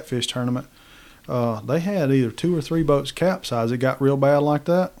big catfish tournament. They had either 2 or 3 boats capsized. It got real bad like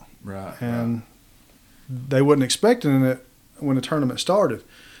that. Right. And they wasn't expecting it when the tournament started.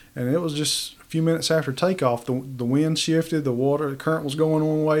 And it was just a few minutes after takeoff, the wind shifted, the current was going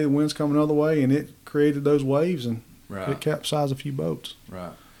one way, the wind's coming another way, and it created those waves, and it capsized a few boats.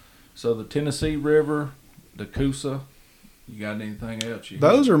 Right. So the Tennessee River, the Coosa, you got anything else?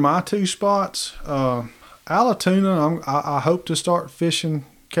 Those are my 2 spots. Allatoona, I hope to start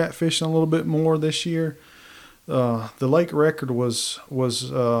catfishing a little bit more this year. The lake record was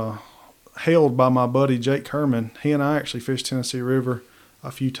held by my buddy Jake Herman. He and I actually fish Tennessee River a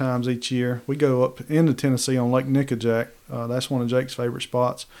few times each year. We go up into Tennessee on Lake Nickajack. That's one of Jake's favorite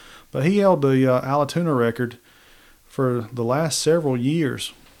spots. But he held the Allatoona record for the last several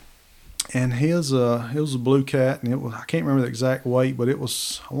years. And it was a blue cat, and I can't remember the exact weight, but it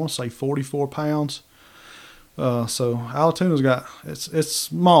was, I want to say 44 pounds. So Allatoona's got, it's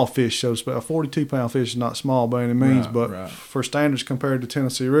small fish, so to speak. A 42-pound fish is not small by any means, but for standards compared to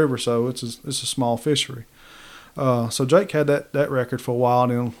Tennessee River, so it's a small fishery. So Jake had that record for a while,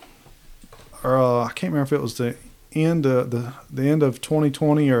 and I can't remember if it was the end of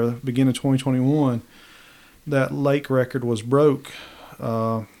 2020 or the beginning of 2021. That lake record was broke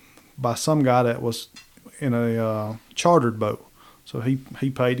by some guy that was in a chartered boat. So he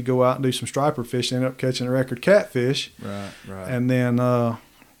paid to go out and do some striper fishing, ended up catching a record catfish. Right. And then I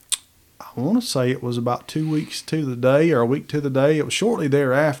want to say it was about 2 weeks to the day or a week to the day. It was shortly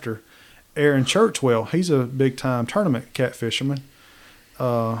thereafter. Aaron Churchwell, he's a big-time tournament catfisherman.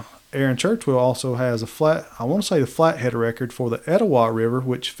 Aaron Churchwell also has the flathead record for the Etowah River,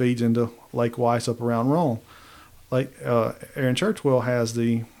 which feeds into Lake Weiss up around Rome. Aaron Churchwell has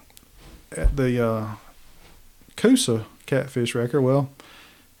the Coosa catfish record. Well,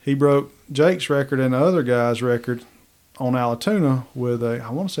 he broke Jake's record and the other guy's record on Allatoona with I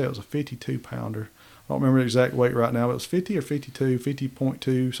want to say it was a 52 pounder. I don't remember the exact weight right now, but it was 50 or 52,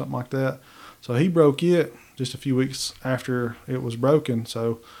 50.2, something like that. So he broke it just a few weeks after it was broken.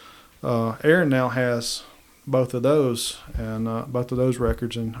 So Aaron now has both of those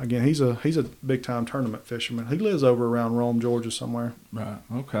records. And again, he's a big time tournament fisherman. He lives over around Rome, Georgia somewhere. Right.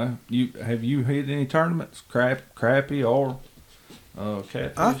 Okay. Have you hit any tournaments, crappie or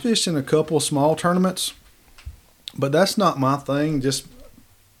catfish? I fished in a couple of small tournaments, but that's not my thing. Just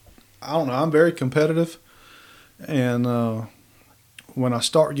I don't know. I'm very competitive, and when I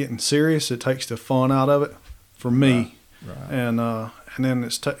start getting serious, it takes the fun out of it for me. Right. And then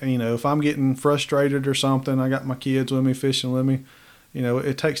it's if I'm getting frustrated or something, I got my kids with me fishing with me.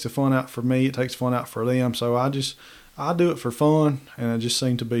 It takes the fun out for me. It takes fun out for them. So I do it for fun, and it just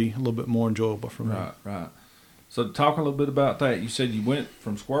seemed to be a little bit more enjoyable for me. Right. So talk a little bit about that. You said you went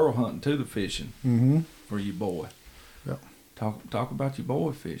from squirrel hunting to the fishing for your boy. Yep. Talk about your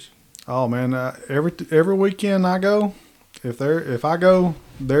boy fishing. Oh man, every weekend I go, if I go,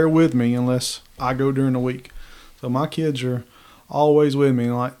 they're with me unless I go during the week. So my kids are always with me,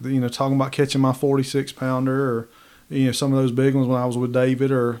 like talking about catching my 46 pounder or some of those big ones when I was with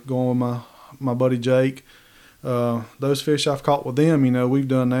David or going with my buddy Jake. Those fish I've caught with them, we've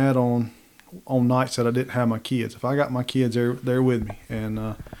done that on nights that I didn't have my kids. If I got my kids, they're with me,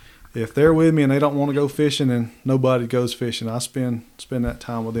 and if they're with me and they don't want to go fishing, then nobody goes fishing. I spend that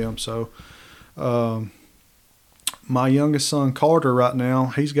time with them. So my youngest son Carter right now,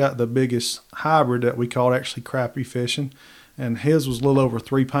 he's got the biggest hybrid that we caught actually crappie fishing, and his was a little over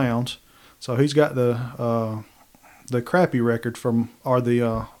 3 pounds. So he's got the crappie record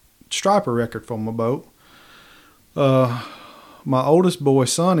the striper record from my boat. My oldest boy,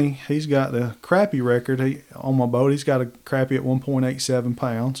 Sonny, he's got the crappie record on my boat. He's got a crappie at 1.87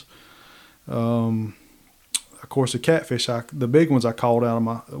 pounds. Of course, the catfish, the big ones I caught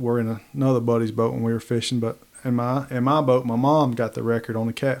were in another buddy's boat when we were fishing. But in my boat, my mom got the record on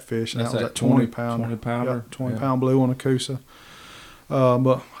the catfish, and that was at 20 pounder. 20 pounder? Yep, 20 pound blue on a Coosa.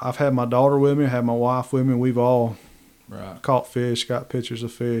 But I've had my daughter with me, I had my wife with me. We've all caught fish, got pictures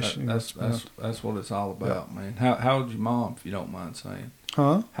of fish. That's what it's all about, man. How old is your mom, if you don't mind saying?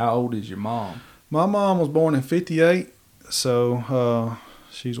 Huh? How old is your mom? My mom was born in 1958, so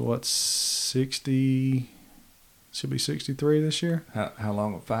she's 60? She'll be 63 this year. How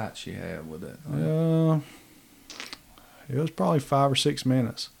long a fight she had with it? It was probably 5 or 6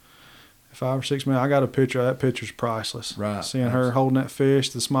 minutes. 5 or 6 minutes. I got a picture. That picture's priceless. Right. Seeing her holding that fish,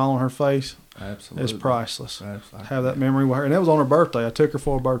 the smile on her face. Absolutely. It's priceless. Absolutely. Have that memory with her. And that was on her birthday. I took her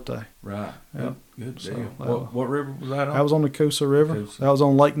for her birthday. Right. Yep. Good deal. What river was that on? That was on the Coosa River. That was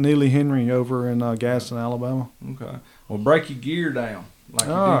on Lake Neely Henry over in Gadsden, Alabama. Okay. Well, break your gear down like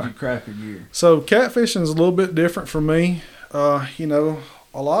you did your crappie gear. So catfishing is a little bit different for me. A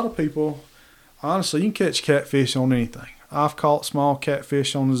lot of people, honestly, you can catch catfish on anything. I've caught small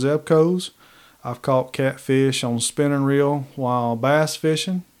catfish on the Zebcos. I've caught catfish on spinning reel while bass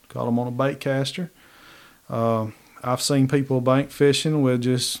fishing. Caught them on a bait caster. I've seen people bank fishing with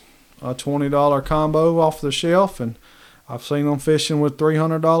just a $20 combo off the shelf, and I've seen them fishing with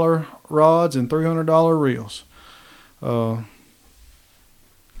 $300 rods and $300 reels.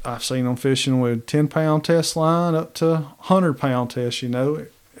 I've seen them fishing with 10-pound test line up to 100-pound test.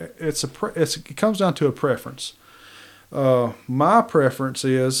 It comes down to a preference. My preference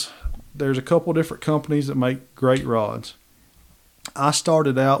is there's a couple different companies that make great rods. I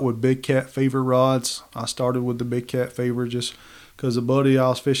started out with Big Cat Fever rods. I started with the Big Cat Fever just because the buddy I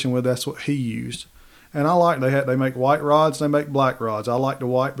was fishing with, that's what he used. And I like they make white rods, they make black rods. I like the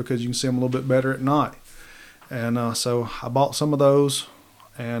white because you can see them a little bit better at night. And so I bought some of those.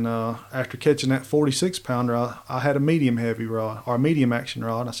 And after catching that 46-pounder, I had a medium heavy rod or a medium action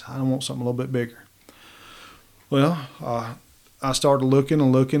rod. I said, I want something a little bit bigger. Well, I started looking,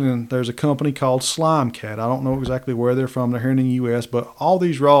 and there's a company called Slime Cat. I don't know exactly where they're from. They're here in the U.S., but all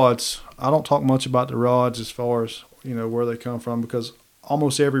these rods, I don't talk much about the rods as far as, where they come from, because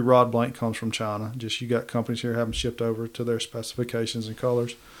almost every rod blank comes from China. Just you got companies here have them shipped over to their specifications and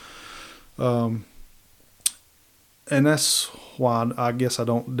colors. and that's why I guess I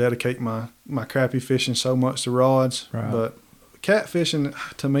don't dedicate my crappie fishing so much to rods. Right. But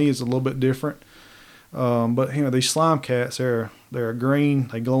catfishing to me is a little bit different. But these slime cats, they're green,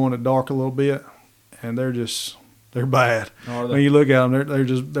 they glow in the dark a little bit, and they're bad. When you look at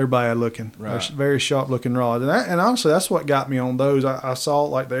them, they're bad looking. Right. They're very sharp looking rods, and honestly, that's what got me on those. I saw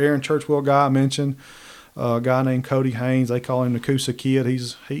like the Aaron Churchwell guy I mentioned, a guy named Cody Haynes. They call him the Coosa Kid.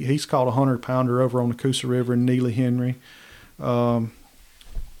 He's caught a 100-pounder over on the Coosa River in Neely Henry. But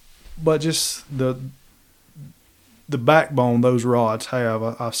just the backbone those rods have.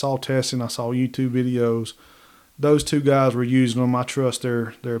 I saw testing. I saw YouTube videos. Those two guys were using them. I trust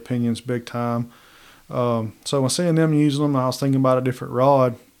their opinions big time. So when seeing them using them, I was thinking about a different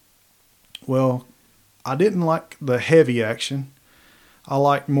rod. Well, I didn't like the heavy action. I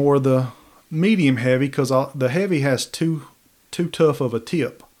like more the medium heavy because the heavy has too tough of a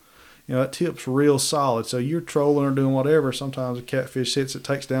tip. That tip's real solid. So you're trolling or doing whatever. Sometimes a catfish hits it,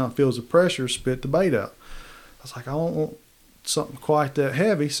 takes down, feels the pressure, spit the bait out. I was like, I don't want something quite that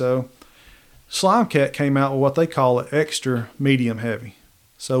heavy. So Slime Cat came out with what they call an extra medium heavy.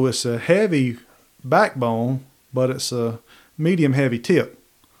 So it's a heavy backbone, but it's a medium heavy tip.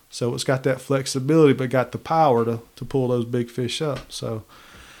 So it's got that flexibility, but got the power to pull those big fish up. So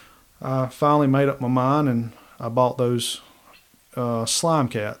I finally made up my mind, and I bought those Slime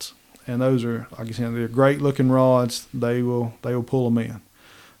Cats. And those are, like I said, they're great looking rods. They will pull them in.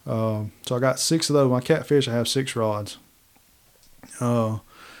 So I got 6 of those. My catfish, I have 6 rods. I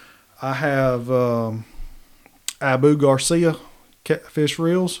have Abu Garcia catfish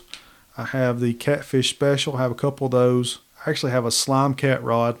reels. I have the Catfish Special. I have a couple of those. I actually have a Slime Cat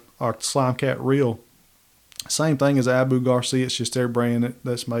rod or Slime Cat reel. Same thing as Abu Garcia. It's just their brand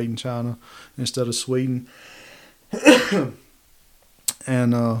that's made in China instead of Sweden.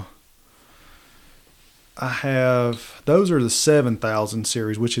 And I have, those are the 7,000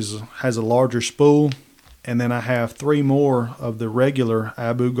 series, which has a larger spool. And then I have 3 more of the regular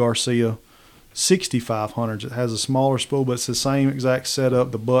Abu Garcia 6500s. It has a smaller spool, but it's the same exact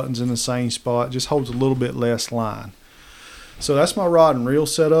setup. The button's in the same spot. It just holds a little bit less line. So that's my rod and reel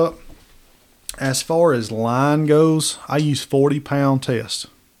setup. As far as line goes, I use 40-pound test.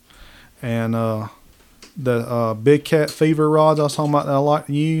 And the Big Cat Fever rods I was talking about that I like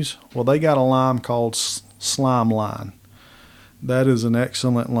to use, well, they got a line called Slime Line. That is an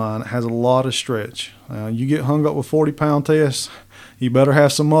excellent line. It has a lot of stretch. You get hung up with 40-pound tests, you better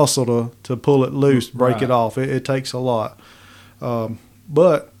have some muscle to pull it loose, break it off. It takes a lot.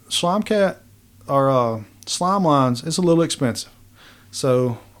 But Slime Cat or Slime Lines, it's a little expensive.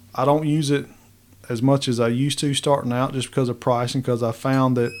 So I don't use it as much as I used to starting out just because of pricing, because I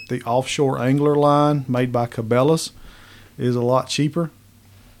found that the offshore angler line made by Cabela's is a lot cheaper,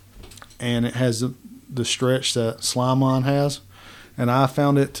 and it has the stretch that Slime Line has, and I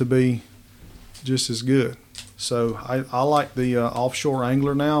found it to be just as good. So I like the offshore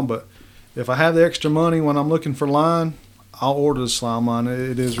angler now, but if I have the extra money when I'm looking for line, I'll order the Slime Line.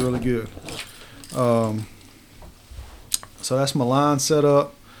 It is really good. So that's my line set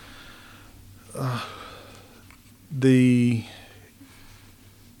up. The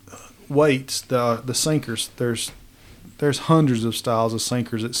weights, the sinkers, there's hundreds of styles of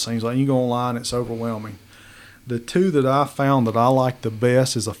sinkers. It seems like you go online, it's overwhelming. The 2 that I found that I like the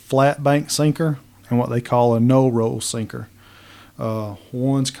best is a flat bank sinker and what they call a no roll sinker.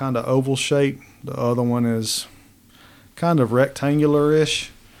 One's kind of oval shaped, the other one is kind of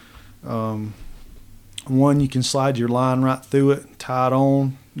rectangular-ish. One you can slide your line right through it, tie it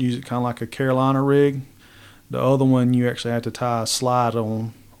on, use it kind of like a Carolina rig. The other one you actually have to tie a slide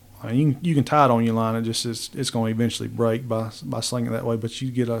on. You can tie it on your line. It's going to eventually break by slinging it that way. But you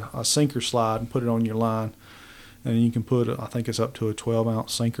get a sinker slide and put it on your line, and you can put I think it's up to a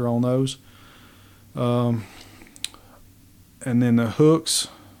 12-ounce sinker on those. And then the hooks.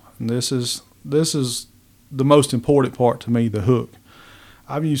 And this is the most important part to me. The hook.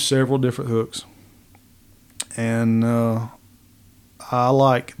 I've used several different hooks, and I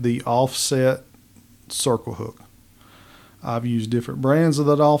like the offset circle hook. I've used different brands of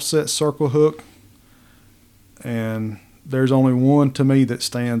that offset circle hook, and there's only one to me that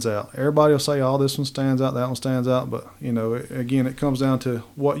stands out. Everybody will say, oh, this one stands out, that one stands out, but again, it comes down to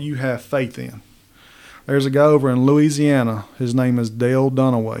what you have faith in. There's a guy over in Louisiana. His name is Dale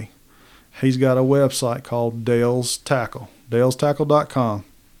Dunaway. He's got a website called Dale's Tackle, dalestackle.com.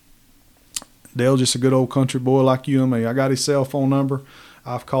 Dale's just a good old country boy like you and me. I got his cell phone number.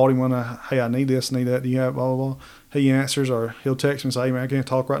 I've called him when I need this, need that, do you have blah, blah, blah. He answers, or he'll text me and say, hey, man, I can't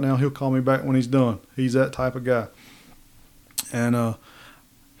talk right now. He'll call me back when he's done. He's that type of guy. And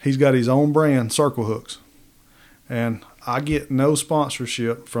he's got his own brand, circle hooks. And I get no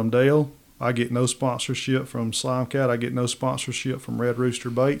sponsorship from Dale. I get no sponsorship from Slime Cat. I get no sponsorship from Red Rooster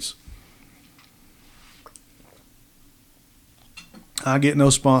Baits. I get no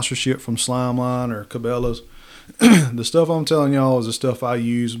sponsorship from Slime Line or Cabela's. The stuff I'm telling y'all is the stuff I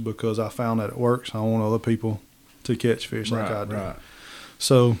use because I found that it works. I want other people to catch fish like I do. Right.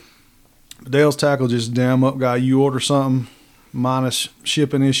 So Dale's Tackle, just damn up guy. You order something, minus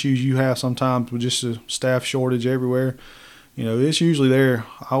shipping issues you have sometimes with just a staff shortage everywhere. You know, it's usually there.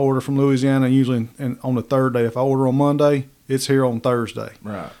 I order from Louisiana usually on the third day. If I order on Monday, it's here on Thursday.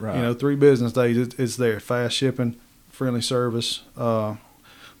 Right. You know, 3 business days, it's there. Fast shipping, friendly service.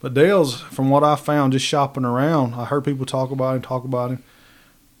 But Dale's, from what I found just shopping around, I heard people talk about him.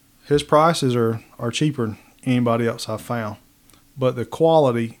 His prices are cheaper than anybody else I've found. But the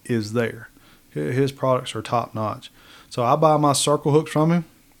quality is there. His products are top notch. So I buy my circle hooks from him.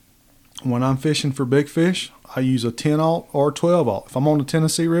 When I'm fishing for big fish, I use a 10-aught or a 12-aught. If I'm on the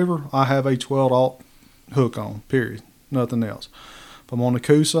Tennessee River, I have a 12-aught hook on, period. Nothing else. If I'm on the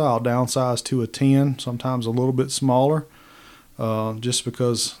Coosa, I'll downsize to a 10, sometimes a little bit smaller, just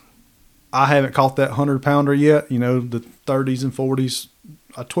because I haven't caught that 100-pounder yet. You know, the 30s and 40s,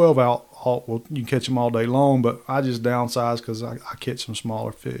 a 12-aught, well, you can catch them all day long, but I just downsize because I catch some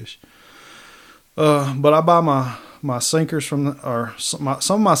smaller fish. But I buy my sinkers some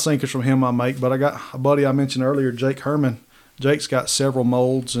of my sinkers from him I make, but I got a buddy I mentioned earlier, Jake Herman. Jake's got several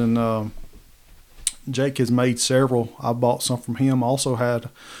molds, and Jake has made several. I bought some from him. Also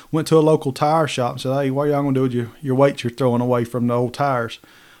went to a local tire shop and said, hey, what are y'all going to do with your weights you're throwing away from the old tires?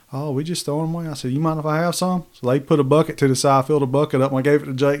 Oh, we just throwing them away. I said, you mind if I have some? So they put a bucket to the side, filled a bucket up, and I gave it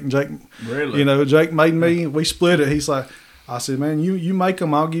to Jake, and Jake, Really? you know, Jake made me, we split it. He's like, I said, man, you make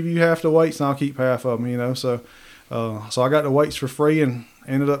them, I'll give you half the weights and I'll keep half of them, you know. So I got the weights for free and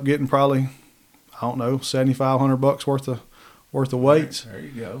ended up getting probably, I don't know, $7,500 worth of weights. There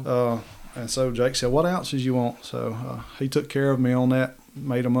you go. And so Jake said, what ounces you want? So he took care of me on that,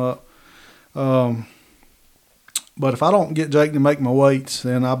 made them up. But if I don't get Jake to make my weights,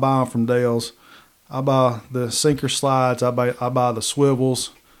 then I buy them from Dale's. I buy the sinker slides. I buy the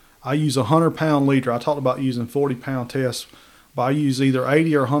swivels. I use a 100-pound leader. I talked about using 40-pound tests, but I use either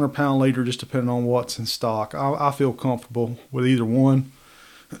 80 or 100-pound leader, just depending on what's in stock. I feel comfortable with either one.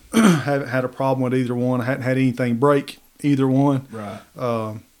 Haven't had a problem with either one. I hadn't had anything break either one.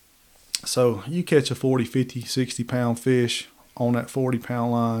 Right. So you catch a 40, 50, 60-pound fish on that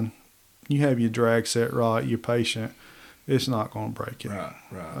 40-pound line, you have your drag set right, you're patient, it's not going to break it. Right.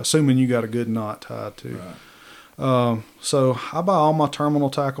 Assuming you got a good knot tied to. Right. So I buy all my terminal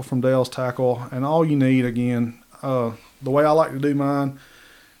tackle from Dale's Tackle, and all you need, again, the way I like to do mine,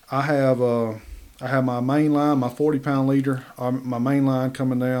 I have my main line, my 40-pound leader, my main line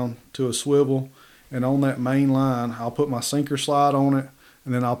coming down to a swivel, and on that main line, I'll put my sinker slide on it,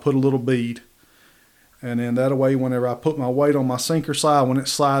 and then I'll put a little bead. And then that way, whenever I put my weight on my sinker slide, when it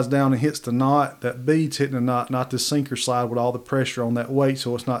slides down and hits the knot, that bead's hitting the knot, not the sinker slide with all the pressure on that weight,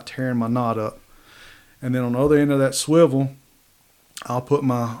 so it's not tearing my knot up. And then on the other end of that swivel, I'll put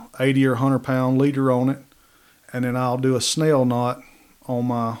my 80 or 100-pound leader on it, and then I'll do a snail knot on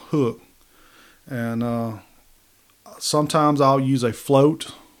my hook. And sometimes I'll use a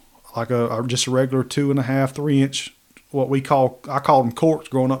float, like just a regular 2.5, 3-inch. I call them corks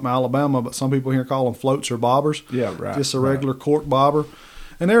growing up in Alabama, but some people here call them floats or bobbers. Yeah, right. Just a regular cork bobber.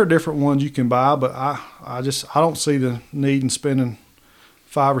 And there are different ones you can buy, but I don't see the need in spending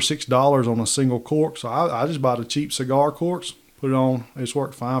 $5 or $6 on a single cork. So I just buy the cheap cigar corks, put it on. It's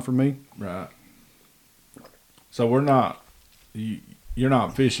worked fine for me. Right. So you're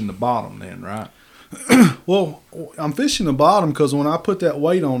not fishing the bottom then, right? Well, I'm fishing the bottom because when I put that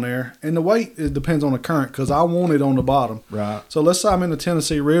weight on there, and the weight, it depends on the current because I want it on the bottom. Right. So let's say I'm in the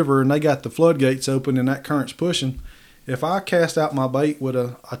Tennessee River and they got the floodgates open and that current's pushing. If I cast out my bait with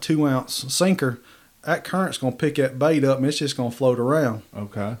a 2-ounce sinker, that current's going to pick that bait up and it's just going to float around.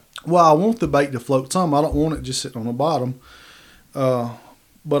 Okay. Well, I want the bait to float some. I don't want it just sitting on the bottom.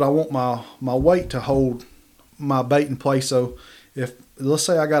 But I want my weight to hold my bait in place. So let's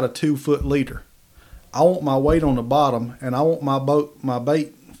say I got a 2-foot leader. I want my weight on the bottom, and I want my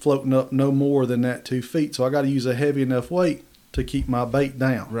bait floating up no more than that 2 feet. So I got to use a heavy enough weight to keep my bait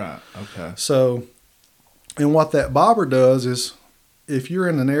down. Right. Okay. So, and what that bobber does is, if you're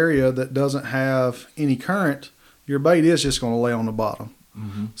in an area that doesn't have any current, your bait is just going to lay on the bottom.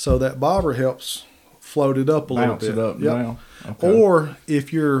 Mm-hmm. So that bobber helps float it up a little bit. Bounce it up now. Okay. Or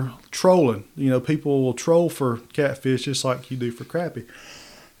if you're trolling, people will troll for catfish just like you do for crappie.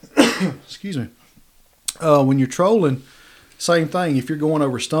 Excuse me. When you're trolling, same thing. If you're going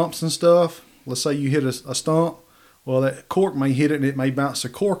over stumps and stuff, let's say you hit a stump, Well, that cork may hit it and it may bounce the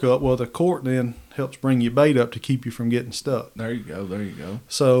cork up. Well, the cork then helps bring your bait up to keep you from getting stuck. There you go. There you go.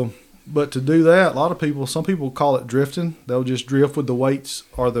 So, but to do that, some people call it drifting. They'll just drift with the weights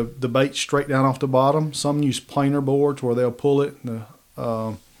or the bait straight down off the bottom. Some use planer boards where they'll pull it.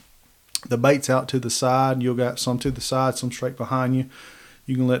 The bait's out to the side. You'll got some to the side, some straight behind you.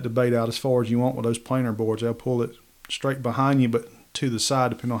 You can let the bait out as far as you want with those planer boards. They'll pull it straight behind you, but to the side,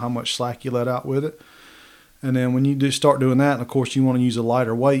 depending on how much slack you let out with it. And then when you do start doing that, and of course you want to use a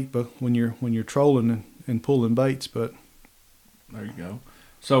lighter weight, but when you're trolling and pulling baits, but there you go.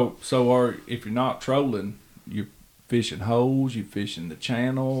 So if you're not trolling, you're fishing holes, you're fishing the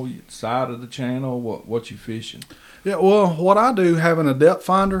channel, the side of the channel. What you fishing? Yeah, well, what I do having a depth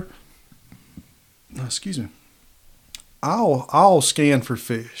finder, excuse me, I'll scan for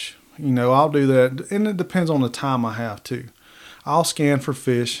fish. I'll do that, and it depends on the time I have too. I'll scan for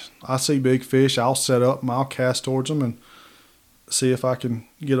fish. I see big fish, I'll set up and I'll cast towards them and see if I can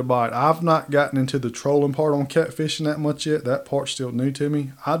get a bite. I've not gotten into the trolling part on catfishing that much yet. That part's still new to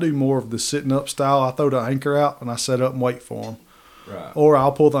me. I do more of the sitting up style. I throw the anchor out and I set up and wait for them. Right. Or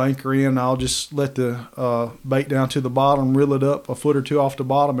I'll pull the anchor in. I'll just let the bait down to the bottom, reel it up a foot or two off the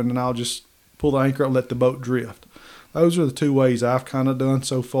bottom, and then I'll just pull the anchor up and let the boat drift. Those are the two ways I've kind of done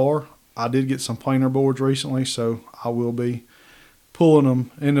so far. I did get some planer boards recently, so I will be pulling them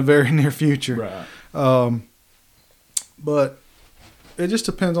in the very near future. Right. But it just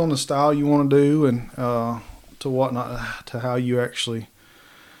depends on the style you want to do and to how you actually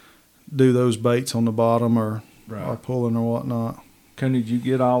do those baits on the bottom or pulling or whatnot. Connie, did you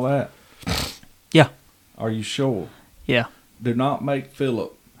get all that? Yeah. Are you sure? Yeah. Do not make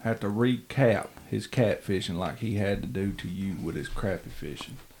Philip have to recap his catfishing like he had to do to you with his crappie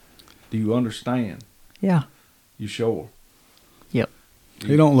fishing. Do you understand? Yeah. You sure? Yep.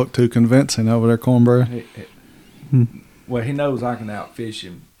 He don't look too convincing over there, Cornbread. Well, he knows I can outfish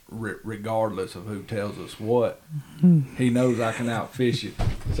him regardless of who tells us what. He knows I can outfish it.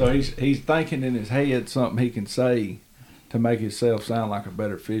 So he's thinking in his head something he can say to make himself sound like a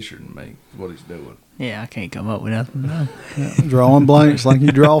better fisher than me is what he's doing. Yeah, I can't come up with nothing. No. Drawing blanks like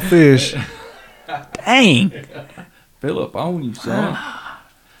you draw fish. Dang. Philip, on you, son.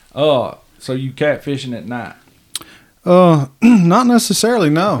 So you catfishing at night? Not necessarily,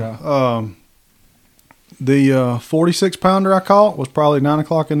 no. Okay. The 46 pounder I caught was probably 9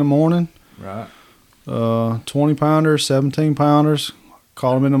 o'clock in the morning. Right. 20 pounders, 17 pounders,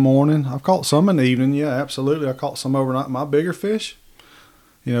 caught them in the morning. I've caught some in the evening. Yeah, absolutely. I caught some overnight. My bigger fish,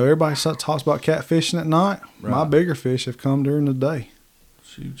 everybody talks about catfishing at night. Right. My bigger fish have come during the day.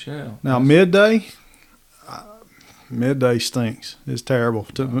 Shoot, child. Now, midday stinks. It's terrible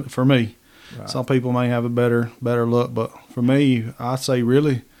for me. Right. Some people may have a better look, but for me, I say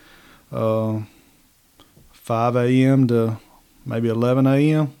really 5 a.m. to maybe 11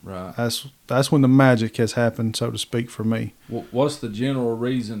 a.m. Right. That's when the magic has happened, so to speak, for me. What's the general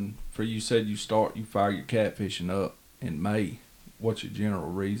reason for you said you fire your catfishing up in May? What's your general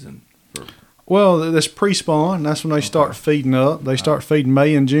reason for? Well, that's pre-spawn. That's when they start feeding up. They start feeding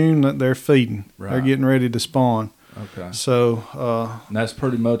May and June. They're feeding. Right. They're getting ready to spawn. Okay. So and that's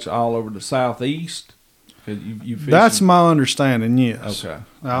pretty much all over the southeast. You that's my understanding. Yes. Okay.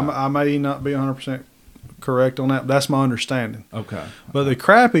 I may not be 100% correct on that, but that's my understanding. Okay. But the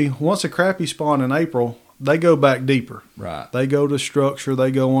crappie, once the crappie spawn in April, they go back deeper. Right. They go to structure.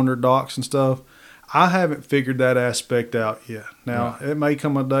 They go under docks and stuff. I haven't figured that aspect out yet. Now, It may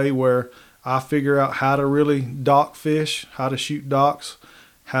come a day where I figure out how to really dock fish, how to shoot docks,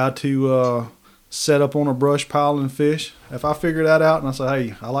 how to set up on a brush pile and fish. If I figure that out and I say,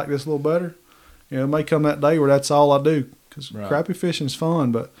 hey, I like this a little better, it may come that day where that's all I do. Because crappie fishing is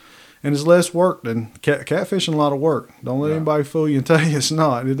fun, and it's less work than catfishing. A lot of work. Don't let anybody fool you and tell you it's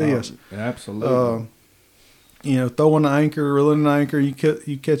not. It is. Absolutely. Throwing the anchor, reeling the anchor, you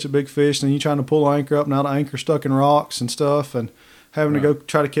catch a big fish, and then you trying to pull the anchor up. Now the anchor stuck in rocks and stuff, and having to go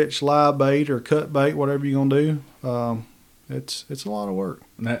try to catch live bait or cut bait, whatever you're gonna do. It's a lot of work.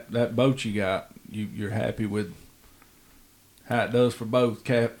 And that boat you got, you're happy with how it does for both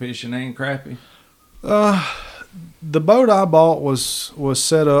catfishing and crappie? The boat I bought was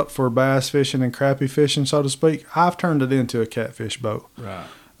set up for bass fishing and crappie fishing, so to speak. I've turned it into a catfish boat. Right.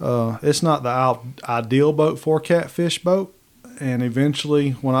 It's not the ideal boat for a catfish boat, and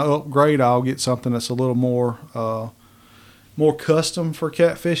eventually when I upgrade, I'll get something that's a little more custom for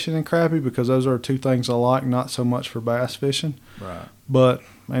catfishing and crappie, because those are two things I like, not so much for bass fishing. Right. But,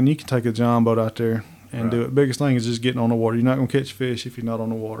 man, you can take a John boat out there and do it. Biggest thing is just getting on the water. You're not going to catch fish if you're not on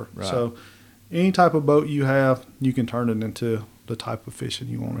the water. Right. So any type of boat you have, you can turn it into the type of fishing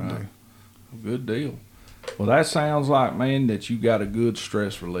you want to do. Good deal. Well, that sounds like, man, that you got a good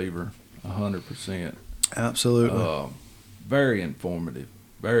stress reliever, 100%. Absolutely. Very informative,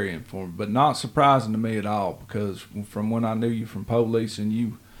 but not surprising to me at all, because from when I knew you from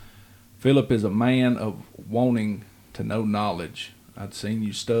policing, Philip is a man of wanting to know knowledge. I'd seen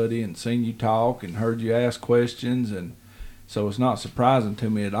you study and seen you talk and heard you ask questions, and so it's not surprising to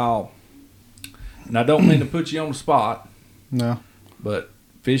me at all. And I don't mean to put you on the spot, No. but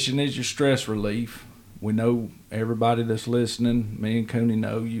fishing is your stress relief. We know, everybody that's listening, me and Cooney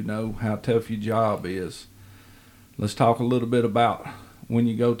know, you know how tough your job is. Let's talk a little bit about when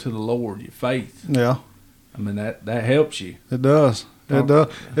you go to the Lord, your faith. Yeah. I mean, that helps you. It does. It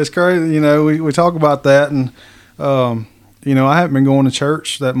does. It's crazy. We talk about that, and I haven't been going to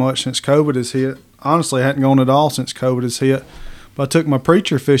church that much since COVID has hit. Honestly, I hadn't gone at all since COVID has hit. But I took my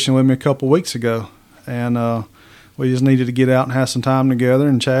preacher fishing with me a couple of weeks ago, and we just needed to get out and have some time together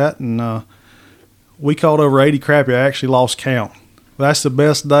and chat. And we caught over 80 crappie. I actually lost count. That's the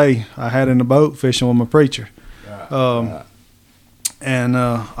best day I had in the boat fishing with my preacher. Right. And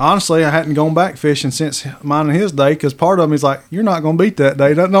honestly, I hadn't gone back fishing since mine and his day, because part of me is like, you're not going to beat that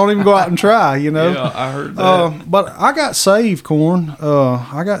day. Don't even go out and try, Yeah, I heard that. But I got saved, Corn.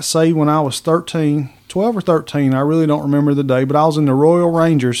 I got saved when I was 12 or 13. I really don't remember the day, but I was in the Royal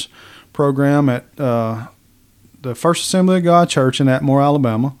Rangers program at the First Assembly of God Church in Atmore,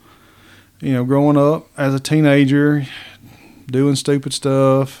 Alabama. Growing up as a teenager, doing stupid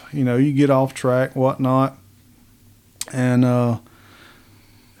stuff, you get off track, whatnot. And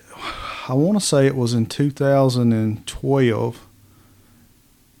I want to say it was in 2012.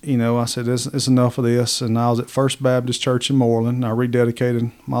 I said, it's enough of this. And I was at First Baptist Church in Moreland, and I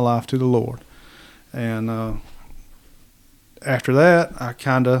rededicated my life to the Lord. And after that, I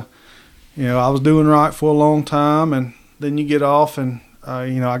kind of, I was doing right for a long time. And then you get off, and,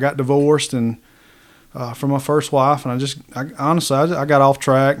 I got divorced and from my first wife. And honestly, I got off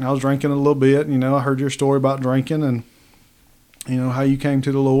track, and I was drinking a little bit. I heard your story about drinking and, how you came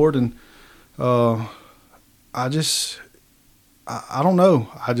to the Lord. And I don't know.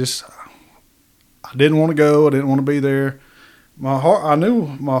 I didn't want to go. I didn't want to be there. My heart, I knew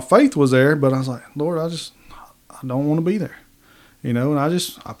my faith was there, but I was like, Lord, I don't want to be there. And I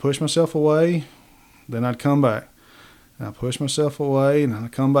pushed myself away. Then I'd come back. And I pushed myself away, and then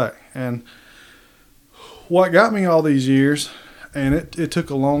I'd come back. And what got me all these years, and it took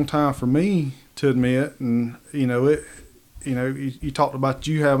a long time for me to admit, and, you talked about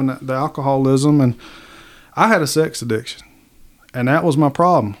you having the alcoholism, and I had a sex addiction, and that was my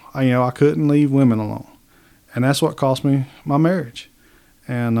problem. I couldn't leave women alone, and that's what cost me my marriage.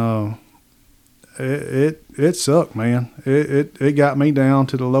 And it sucked, man. It got me down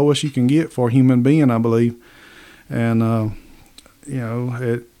to the lowest you can get for a human being, I believe. And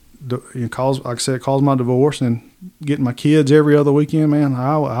it caused, like I said, it caused my divorce, and getting my kids every other weekend, man.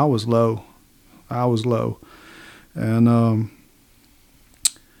 I was low. And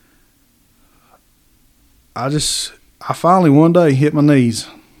I finally one day hit my knees,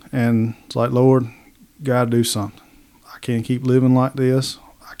 and it's like, Lord, gotta do something. I can't keep living like this.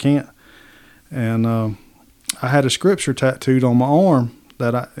 I can't. And I had a scripture tattooed on my arm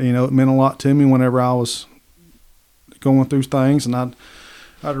that it meant a lot to me whenever I was going through things, and I'd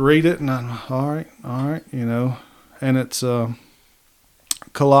read it, and all right, and it's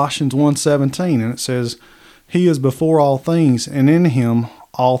Colossians 1:17, and it says, He is before all things, and in Him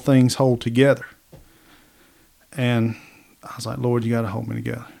all things hold together. And I was like, Lord, you got to hold me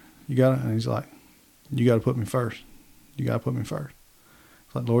together. You got to. And He's like, you got to put me first. You got to put me first.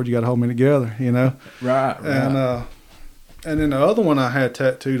 It's like, Lord, you got to hold me together. Right. And then the other one I had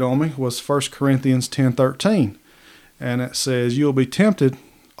tattooed on me was 1 Corinthians 10:13, and it says, you'll be tempted,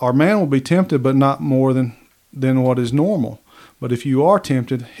 or man will be tempted, but not more than what is normal. But if you are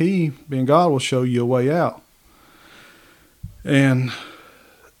tempted, He, being God, will show you a way out. And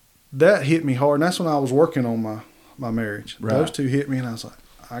that hit me hard. And that's when I was working on my marriage. Right. Those two hit me, and I was like,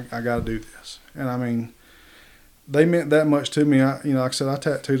 I got to do this. And I mean, they meant that much to me. Like I said, I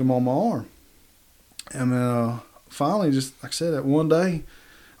tattooed them on my arm. And then finally, just like I said, that one day,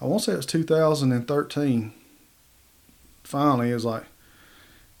 I won't say it was 2013. Finally, it was like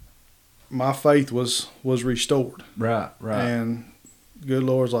my faith was restored. Right. And good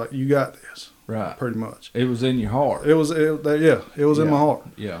Lord's like, you got this. Right. Pretty much. It was in your heart. It was in my heart.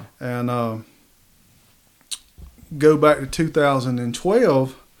 Yeah. And go back to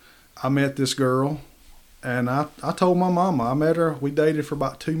 2012, I met this girl, and I told my mama. I met her. We dated for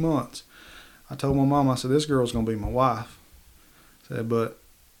about 2 months. I told my mama, I said, this girl's going to be my wife. I said, but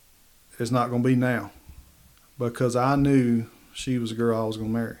it's not going to be now, because I knew she was the girl I was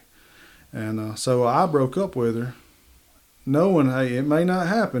going to marry. And so I broke up with her, knowing, hey, it may not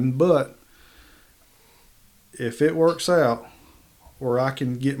happen, but if it works out where I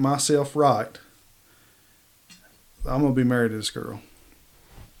can get myself right, I'm going to be married to this girl.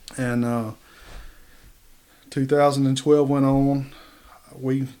 And 2012 went on.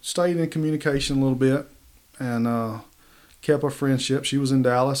 We stayed in communication a little bit and kept a friendship. She was in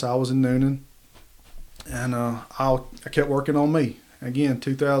Dallas. I was in Noonan. And I kept working on me. Again,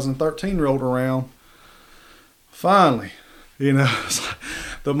 2013 rolled around. Finally, you know,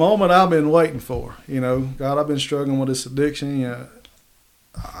 the moment I've been waiting for. You know, God, I've been struggling with this addiction. You know,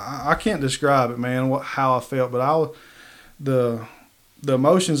 I can't describe it, man, how I felt. But the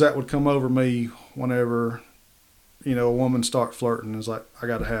emotions that would come over me whenever, you know, a woman start flirting is like, I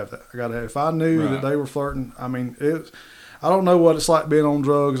got to have that. I got to have. If I knew that they were flirting, I mean, I don't know what it's like being on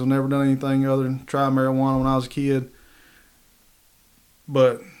drugs. I've never done anything other than try marijuana when I was a kid.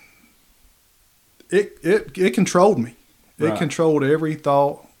 But it controlled me. It controlled every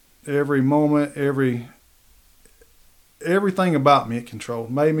thought, every moment, everything about me. It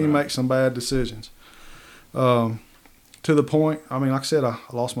controlled. Made me make some bad decisions. To the point, I mean, like I said, I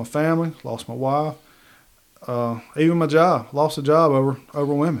lost my family, lost my wife, even my job. Lost a job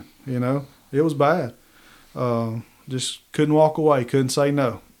over women. You know, it was bad. Just couldn't walk away. Couldn't say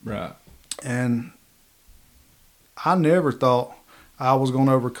no. Right. And I never thought I was going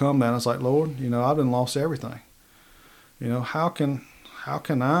to overcome that. I was like, Lord, you know, I've done lost everything. You know, how can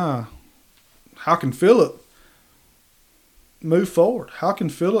Philip move forward? How can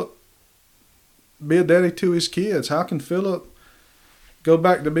Philip be a daddy to his kids? How can Philip go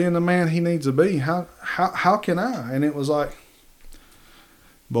back to being the man he needs to be? How can I? And it was like,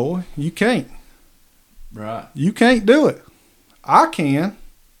 boy, you can't. Right. You can't do it. I can.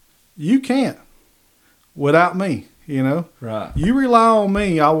 You can't. Without me, you know. Right. You rely on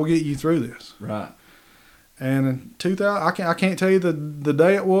me, I will get you through this. Right. And in 2000, I can't tell you the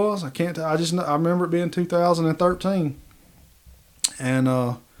day it was. I can't. I just know, I remember it being 2013, and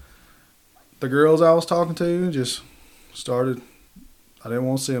the girls I was talking to just started. I didn't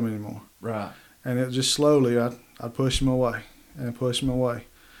want to see them anymore. Right. And it just slowly, I'd push them away and push them away,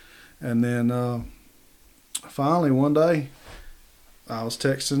 and then finally one day, I was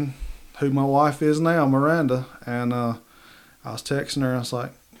texting who my wife is now, Miranda, and I was texting her. I was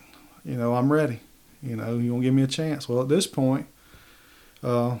like, you know, I'm ready. You know, you want to give me a chance? Well, at this point,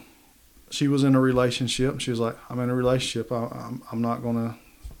 she was in a relationship. She was like, I'm in a relationship. I'm not going to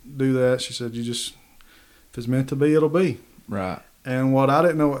do that. She said, if it's meant to be, it'll be. Right. And what I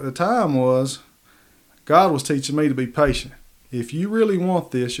didn't know at the time was God was teaching me to be patient. If you really want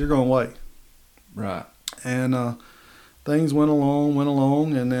this, you're going to wait. Right. And things went along.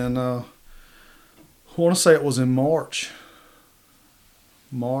 And then I want to say it was in March.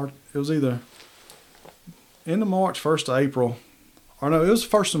 It was either end of March, 1st of April. Or no, it was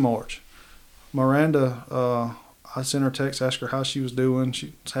 1st of March. Miranda, I sent her a text, asked her how she was doing.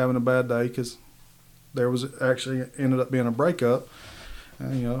 She was having a bad day because there was actually ended up being a breakup.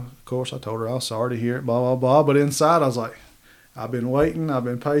 And, you know, of course, I told her I was sorry to hear it, blah, blah, blah. But inside, I was like, I've been waiting. I've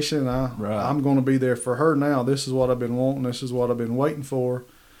been patient. I'm going to be there for her now. This is what I've been wanting. This is what I've been waiting for.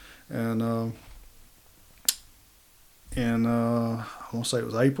 And I want to say it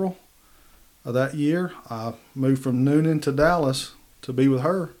was April of that year. I moved from Noonan to Dallas to be with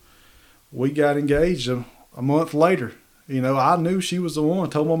her. We got engaged a month later. You know, I knew she was the one. I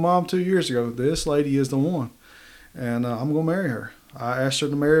told my mom 2 years ago, this lady is the one. And I'm going to marry her. I asked her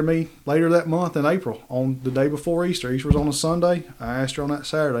to marry me later that month in April, on the day before Easter. Easter was on a Sunday. I asked her on that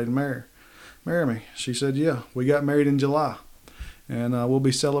Saturday to marry me. She said, yeah. We got married in July. And we'll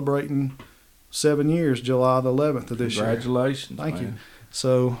be celebrating 7 years, July the 11th of this year. Congratulations. Thank you.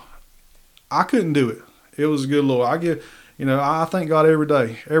 So I couldn't do it. It was a good Lord. I thank God every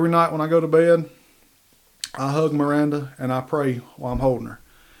day. Every night when I go to bed, I hug Miranda and I pray while I'm holding her.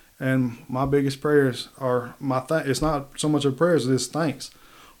 And my biggest prayers are it's not so much of prayers as thanks,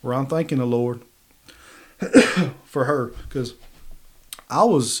 where I'm thanking the Lord for her, because I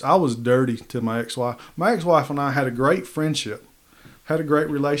was dirty to my ex-wife. My ex-wife and I had a great friendship, had a great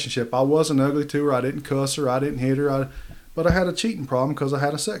relationship. I wasn't ugly to her. I didn't cuss her. I didn't hit her. But I had a cheating problem because I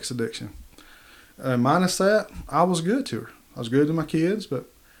had a sex addiction. And minus that, I was good to her. I was good to my kids, but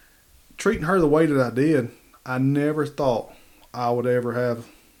treating her the way that I did, I never thought I would ever have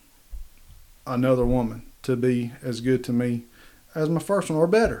another woman to be as good to me as my first one, or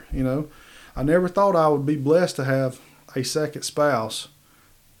better. You know, I never thought I would be blessed to have a second spouse,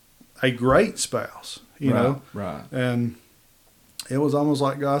 a great spouse, you know. Right. And it was almost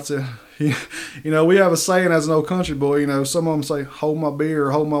like God said, you know, we have a saying as an old country boy, you know, some of them say, hold my beer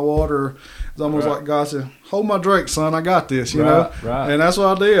or hold my water. It's almost like God said, hold my drink, son, I got this, you know. Right. And that's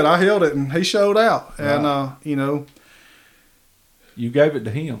what I did. I held it, and he showed out. Right. And, you know. You gave it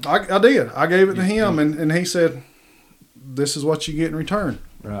to him. I did. I gave it to him, and he said, this is what you get in return.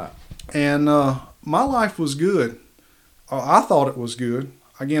 Right. And my life was good. I thought it was good.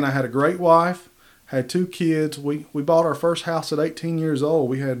 Again, I had a great wife, had 2 kids. We bought our first house at 18 years old.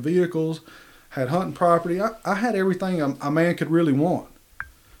 We had vehicles, had hunting property. I had everything a man could really want.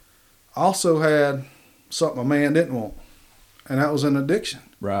 I also had something a man didn't want, and that was an addiction.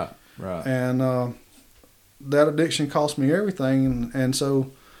 Right. And that addiction cost me everything. And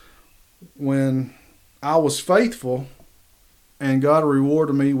so when I was faithful and God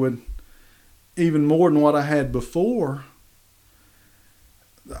rewarded me with even more than what I had before,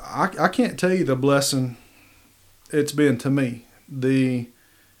 I can't tell you the blessing it's been to me. The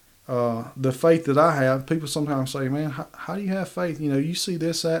faith that I have. People sometimes say, man, how do you have faith? You know, you see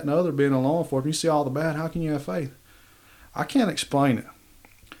this, that, and the other being a law enforcement. You see all the bad. How can you have faith? I can't explain it.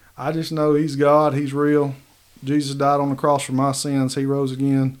 I just know He's God. He's real. Jesus died on the cross for my sins. He rose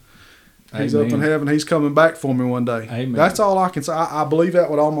again. He's Amen. up in heaven. He's coming back for me one day. Amen. That's all I can say. I believe that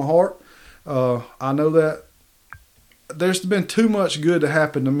with all my heart. I know that there's been too much good to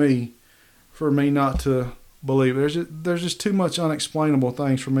happen to me for me not to believe. There's just too much unexplainable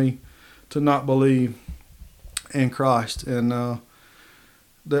things for me to not believe in Christ. And I'm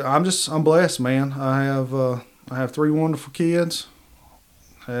blessed, man. I have 3 wonderful kids.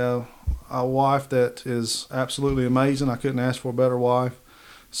 I have a wife that is absolutely amazing. I couldn't ask for a better wife.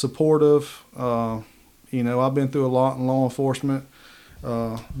 Supportive. You know, I've been through a lot in law enforcement.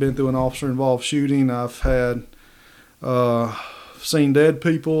 Been through an officer-involved shooting. I've had seen dead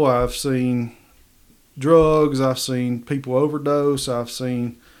people. I've seen drugs. I've seen people overdose. I've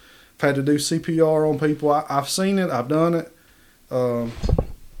had to do CPR on people. I've seen it. I've done it.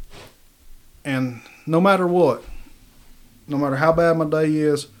 And no matter what, no matter how bad my day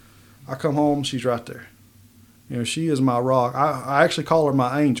is, I come home, she's right there. You know, she is my rock. I actually call her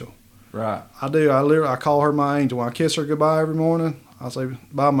my angel. Right. I do. I call her my angel. When I kiss her goodbye every morning, I say,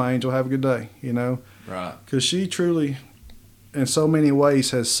 bye, my angel. Have a good day, you know. Right. Because she truly, in so many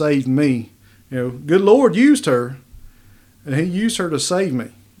ways, has saved me. You know, good Lord used her, and He used her to save me.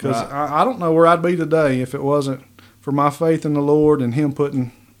 Because Right. I don't know where I'd be today if it wasn't for my faith in the Lord and Him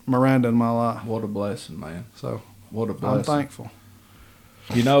putting Miranda in my life. What a blessing, man. So What a blessing. I'm thankful.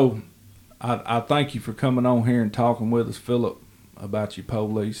 You know, I thank you for coming on here and talking with us, Philip, about your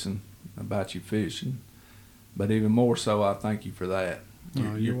police and about your fishing. But even more so, I thank you for that.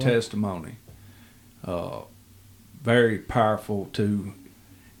 Oh, Your welcome. testimony. Very powerful to,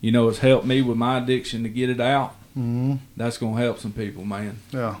 you know, it's helped me with my addiction to get it out. Mm-hmm. That's going to help some people, man.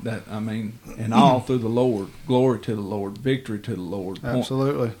 Yeah, And all through the Lord. Glory to the Lord. Victory to the Lord.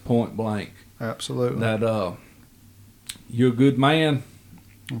 absolutely. Point blank. Absolutely. That you're a good man.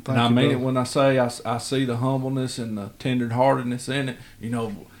 Well, thank And I you, mean it brother. when I say I see the humbleness and the tender-heartedness in it. You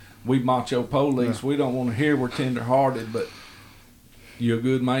know, we macho police. Yeah. We don't want to hear we're tender-hearted, but you're a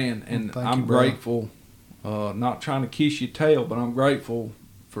good man. And Well, thank I'm you, brother. grateful, not trying to kiss your tail, but I'm grateful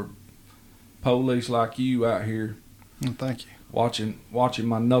for police like you out here Well, thank you. watching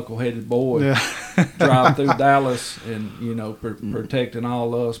my knuckleheaded boy Yeah. drive through Dallas and, you know, protecting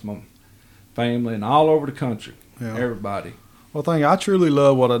all us, my family, and all over the country, Yeah. everybody. Well, thank you. I truly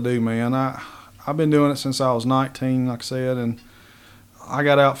love what I do, man. I've been doing it since I was 19, like I said, and I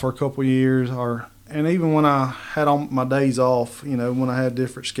got out for a couple of years. And even when I had on my days off, you know, when I had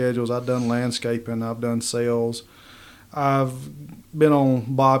different schedules, I've done landscaping, I've done sales, I've been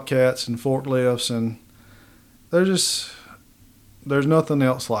on bobcats and forklifts, and there's nothing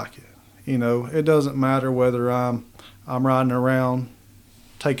else like it. You know, it doesn't matter whether I'm riding around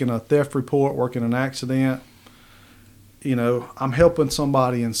taking a theft report, working an accident. You know, I'm helping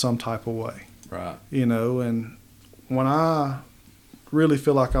somebody in some type of way. Right. You know, and when I really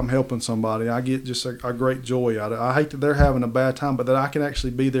feel like I'm helping somebody, I get just a great joy out of it. I hate that they're having a bad time, but that I can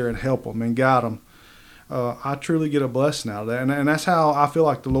actually be there and help them and guide them. I truly get a blessing out of that. And that's how I feel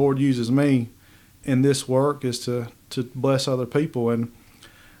like the Lord uses me in this work, is to bless other people. And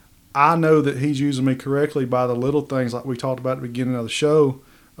I know that He's using me correctly by the little things like we talked about at the beginning of the show.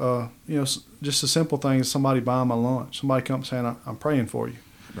 You know, just a simple thing is somebody buying my lunch, somebody comes saying, I'm praying for you.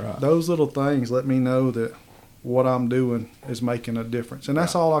 Right. Those little things let me know that what I'm doing is making a difference. And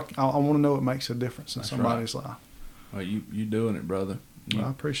that's all I want to know. It makes a difference in That's somebody's life. Well, you doing it, brother. I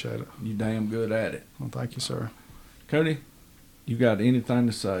appreciate it. You damn good at it. Well, thank you, sir. Cody, you got anything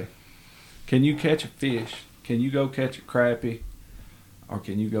to say? Can you catch a fish? Can you go catch a crappie? or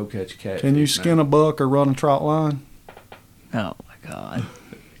can you go catch a catfish? Can you skin a buck or run a trout line? Oh my God.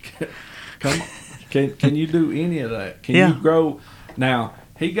 Come on. Can you do any of that? Can Yeah. you grow? Now,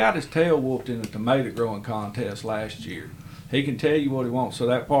 he got his tail whooped in a tomato growing contest last year. He can tell you what he wants. So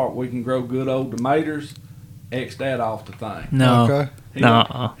that part, we can grow good old tomatoes, X that off the thing. No. Okay. He done-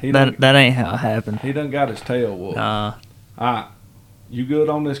 No. he done- That ain't how it happened. He done got his tail whooped. Nah. All right. You good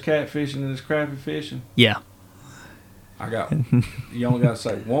on this catfishing and this crappie fishing? Yeah. I got. You only got to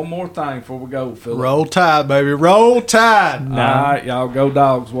say one more thing before we go, Philip. Roll Tide, baby. Roll Tide. All right, y'all go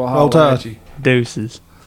dogs. We'll Roll holler Tide. at you. Deuces.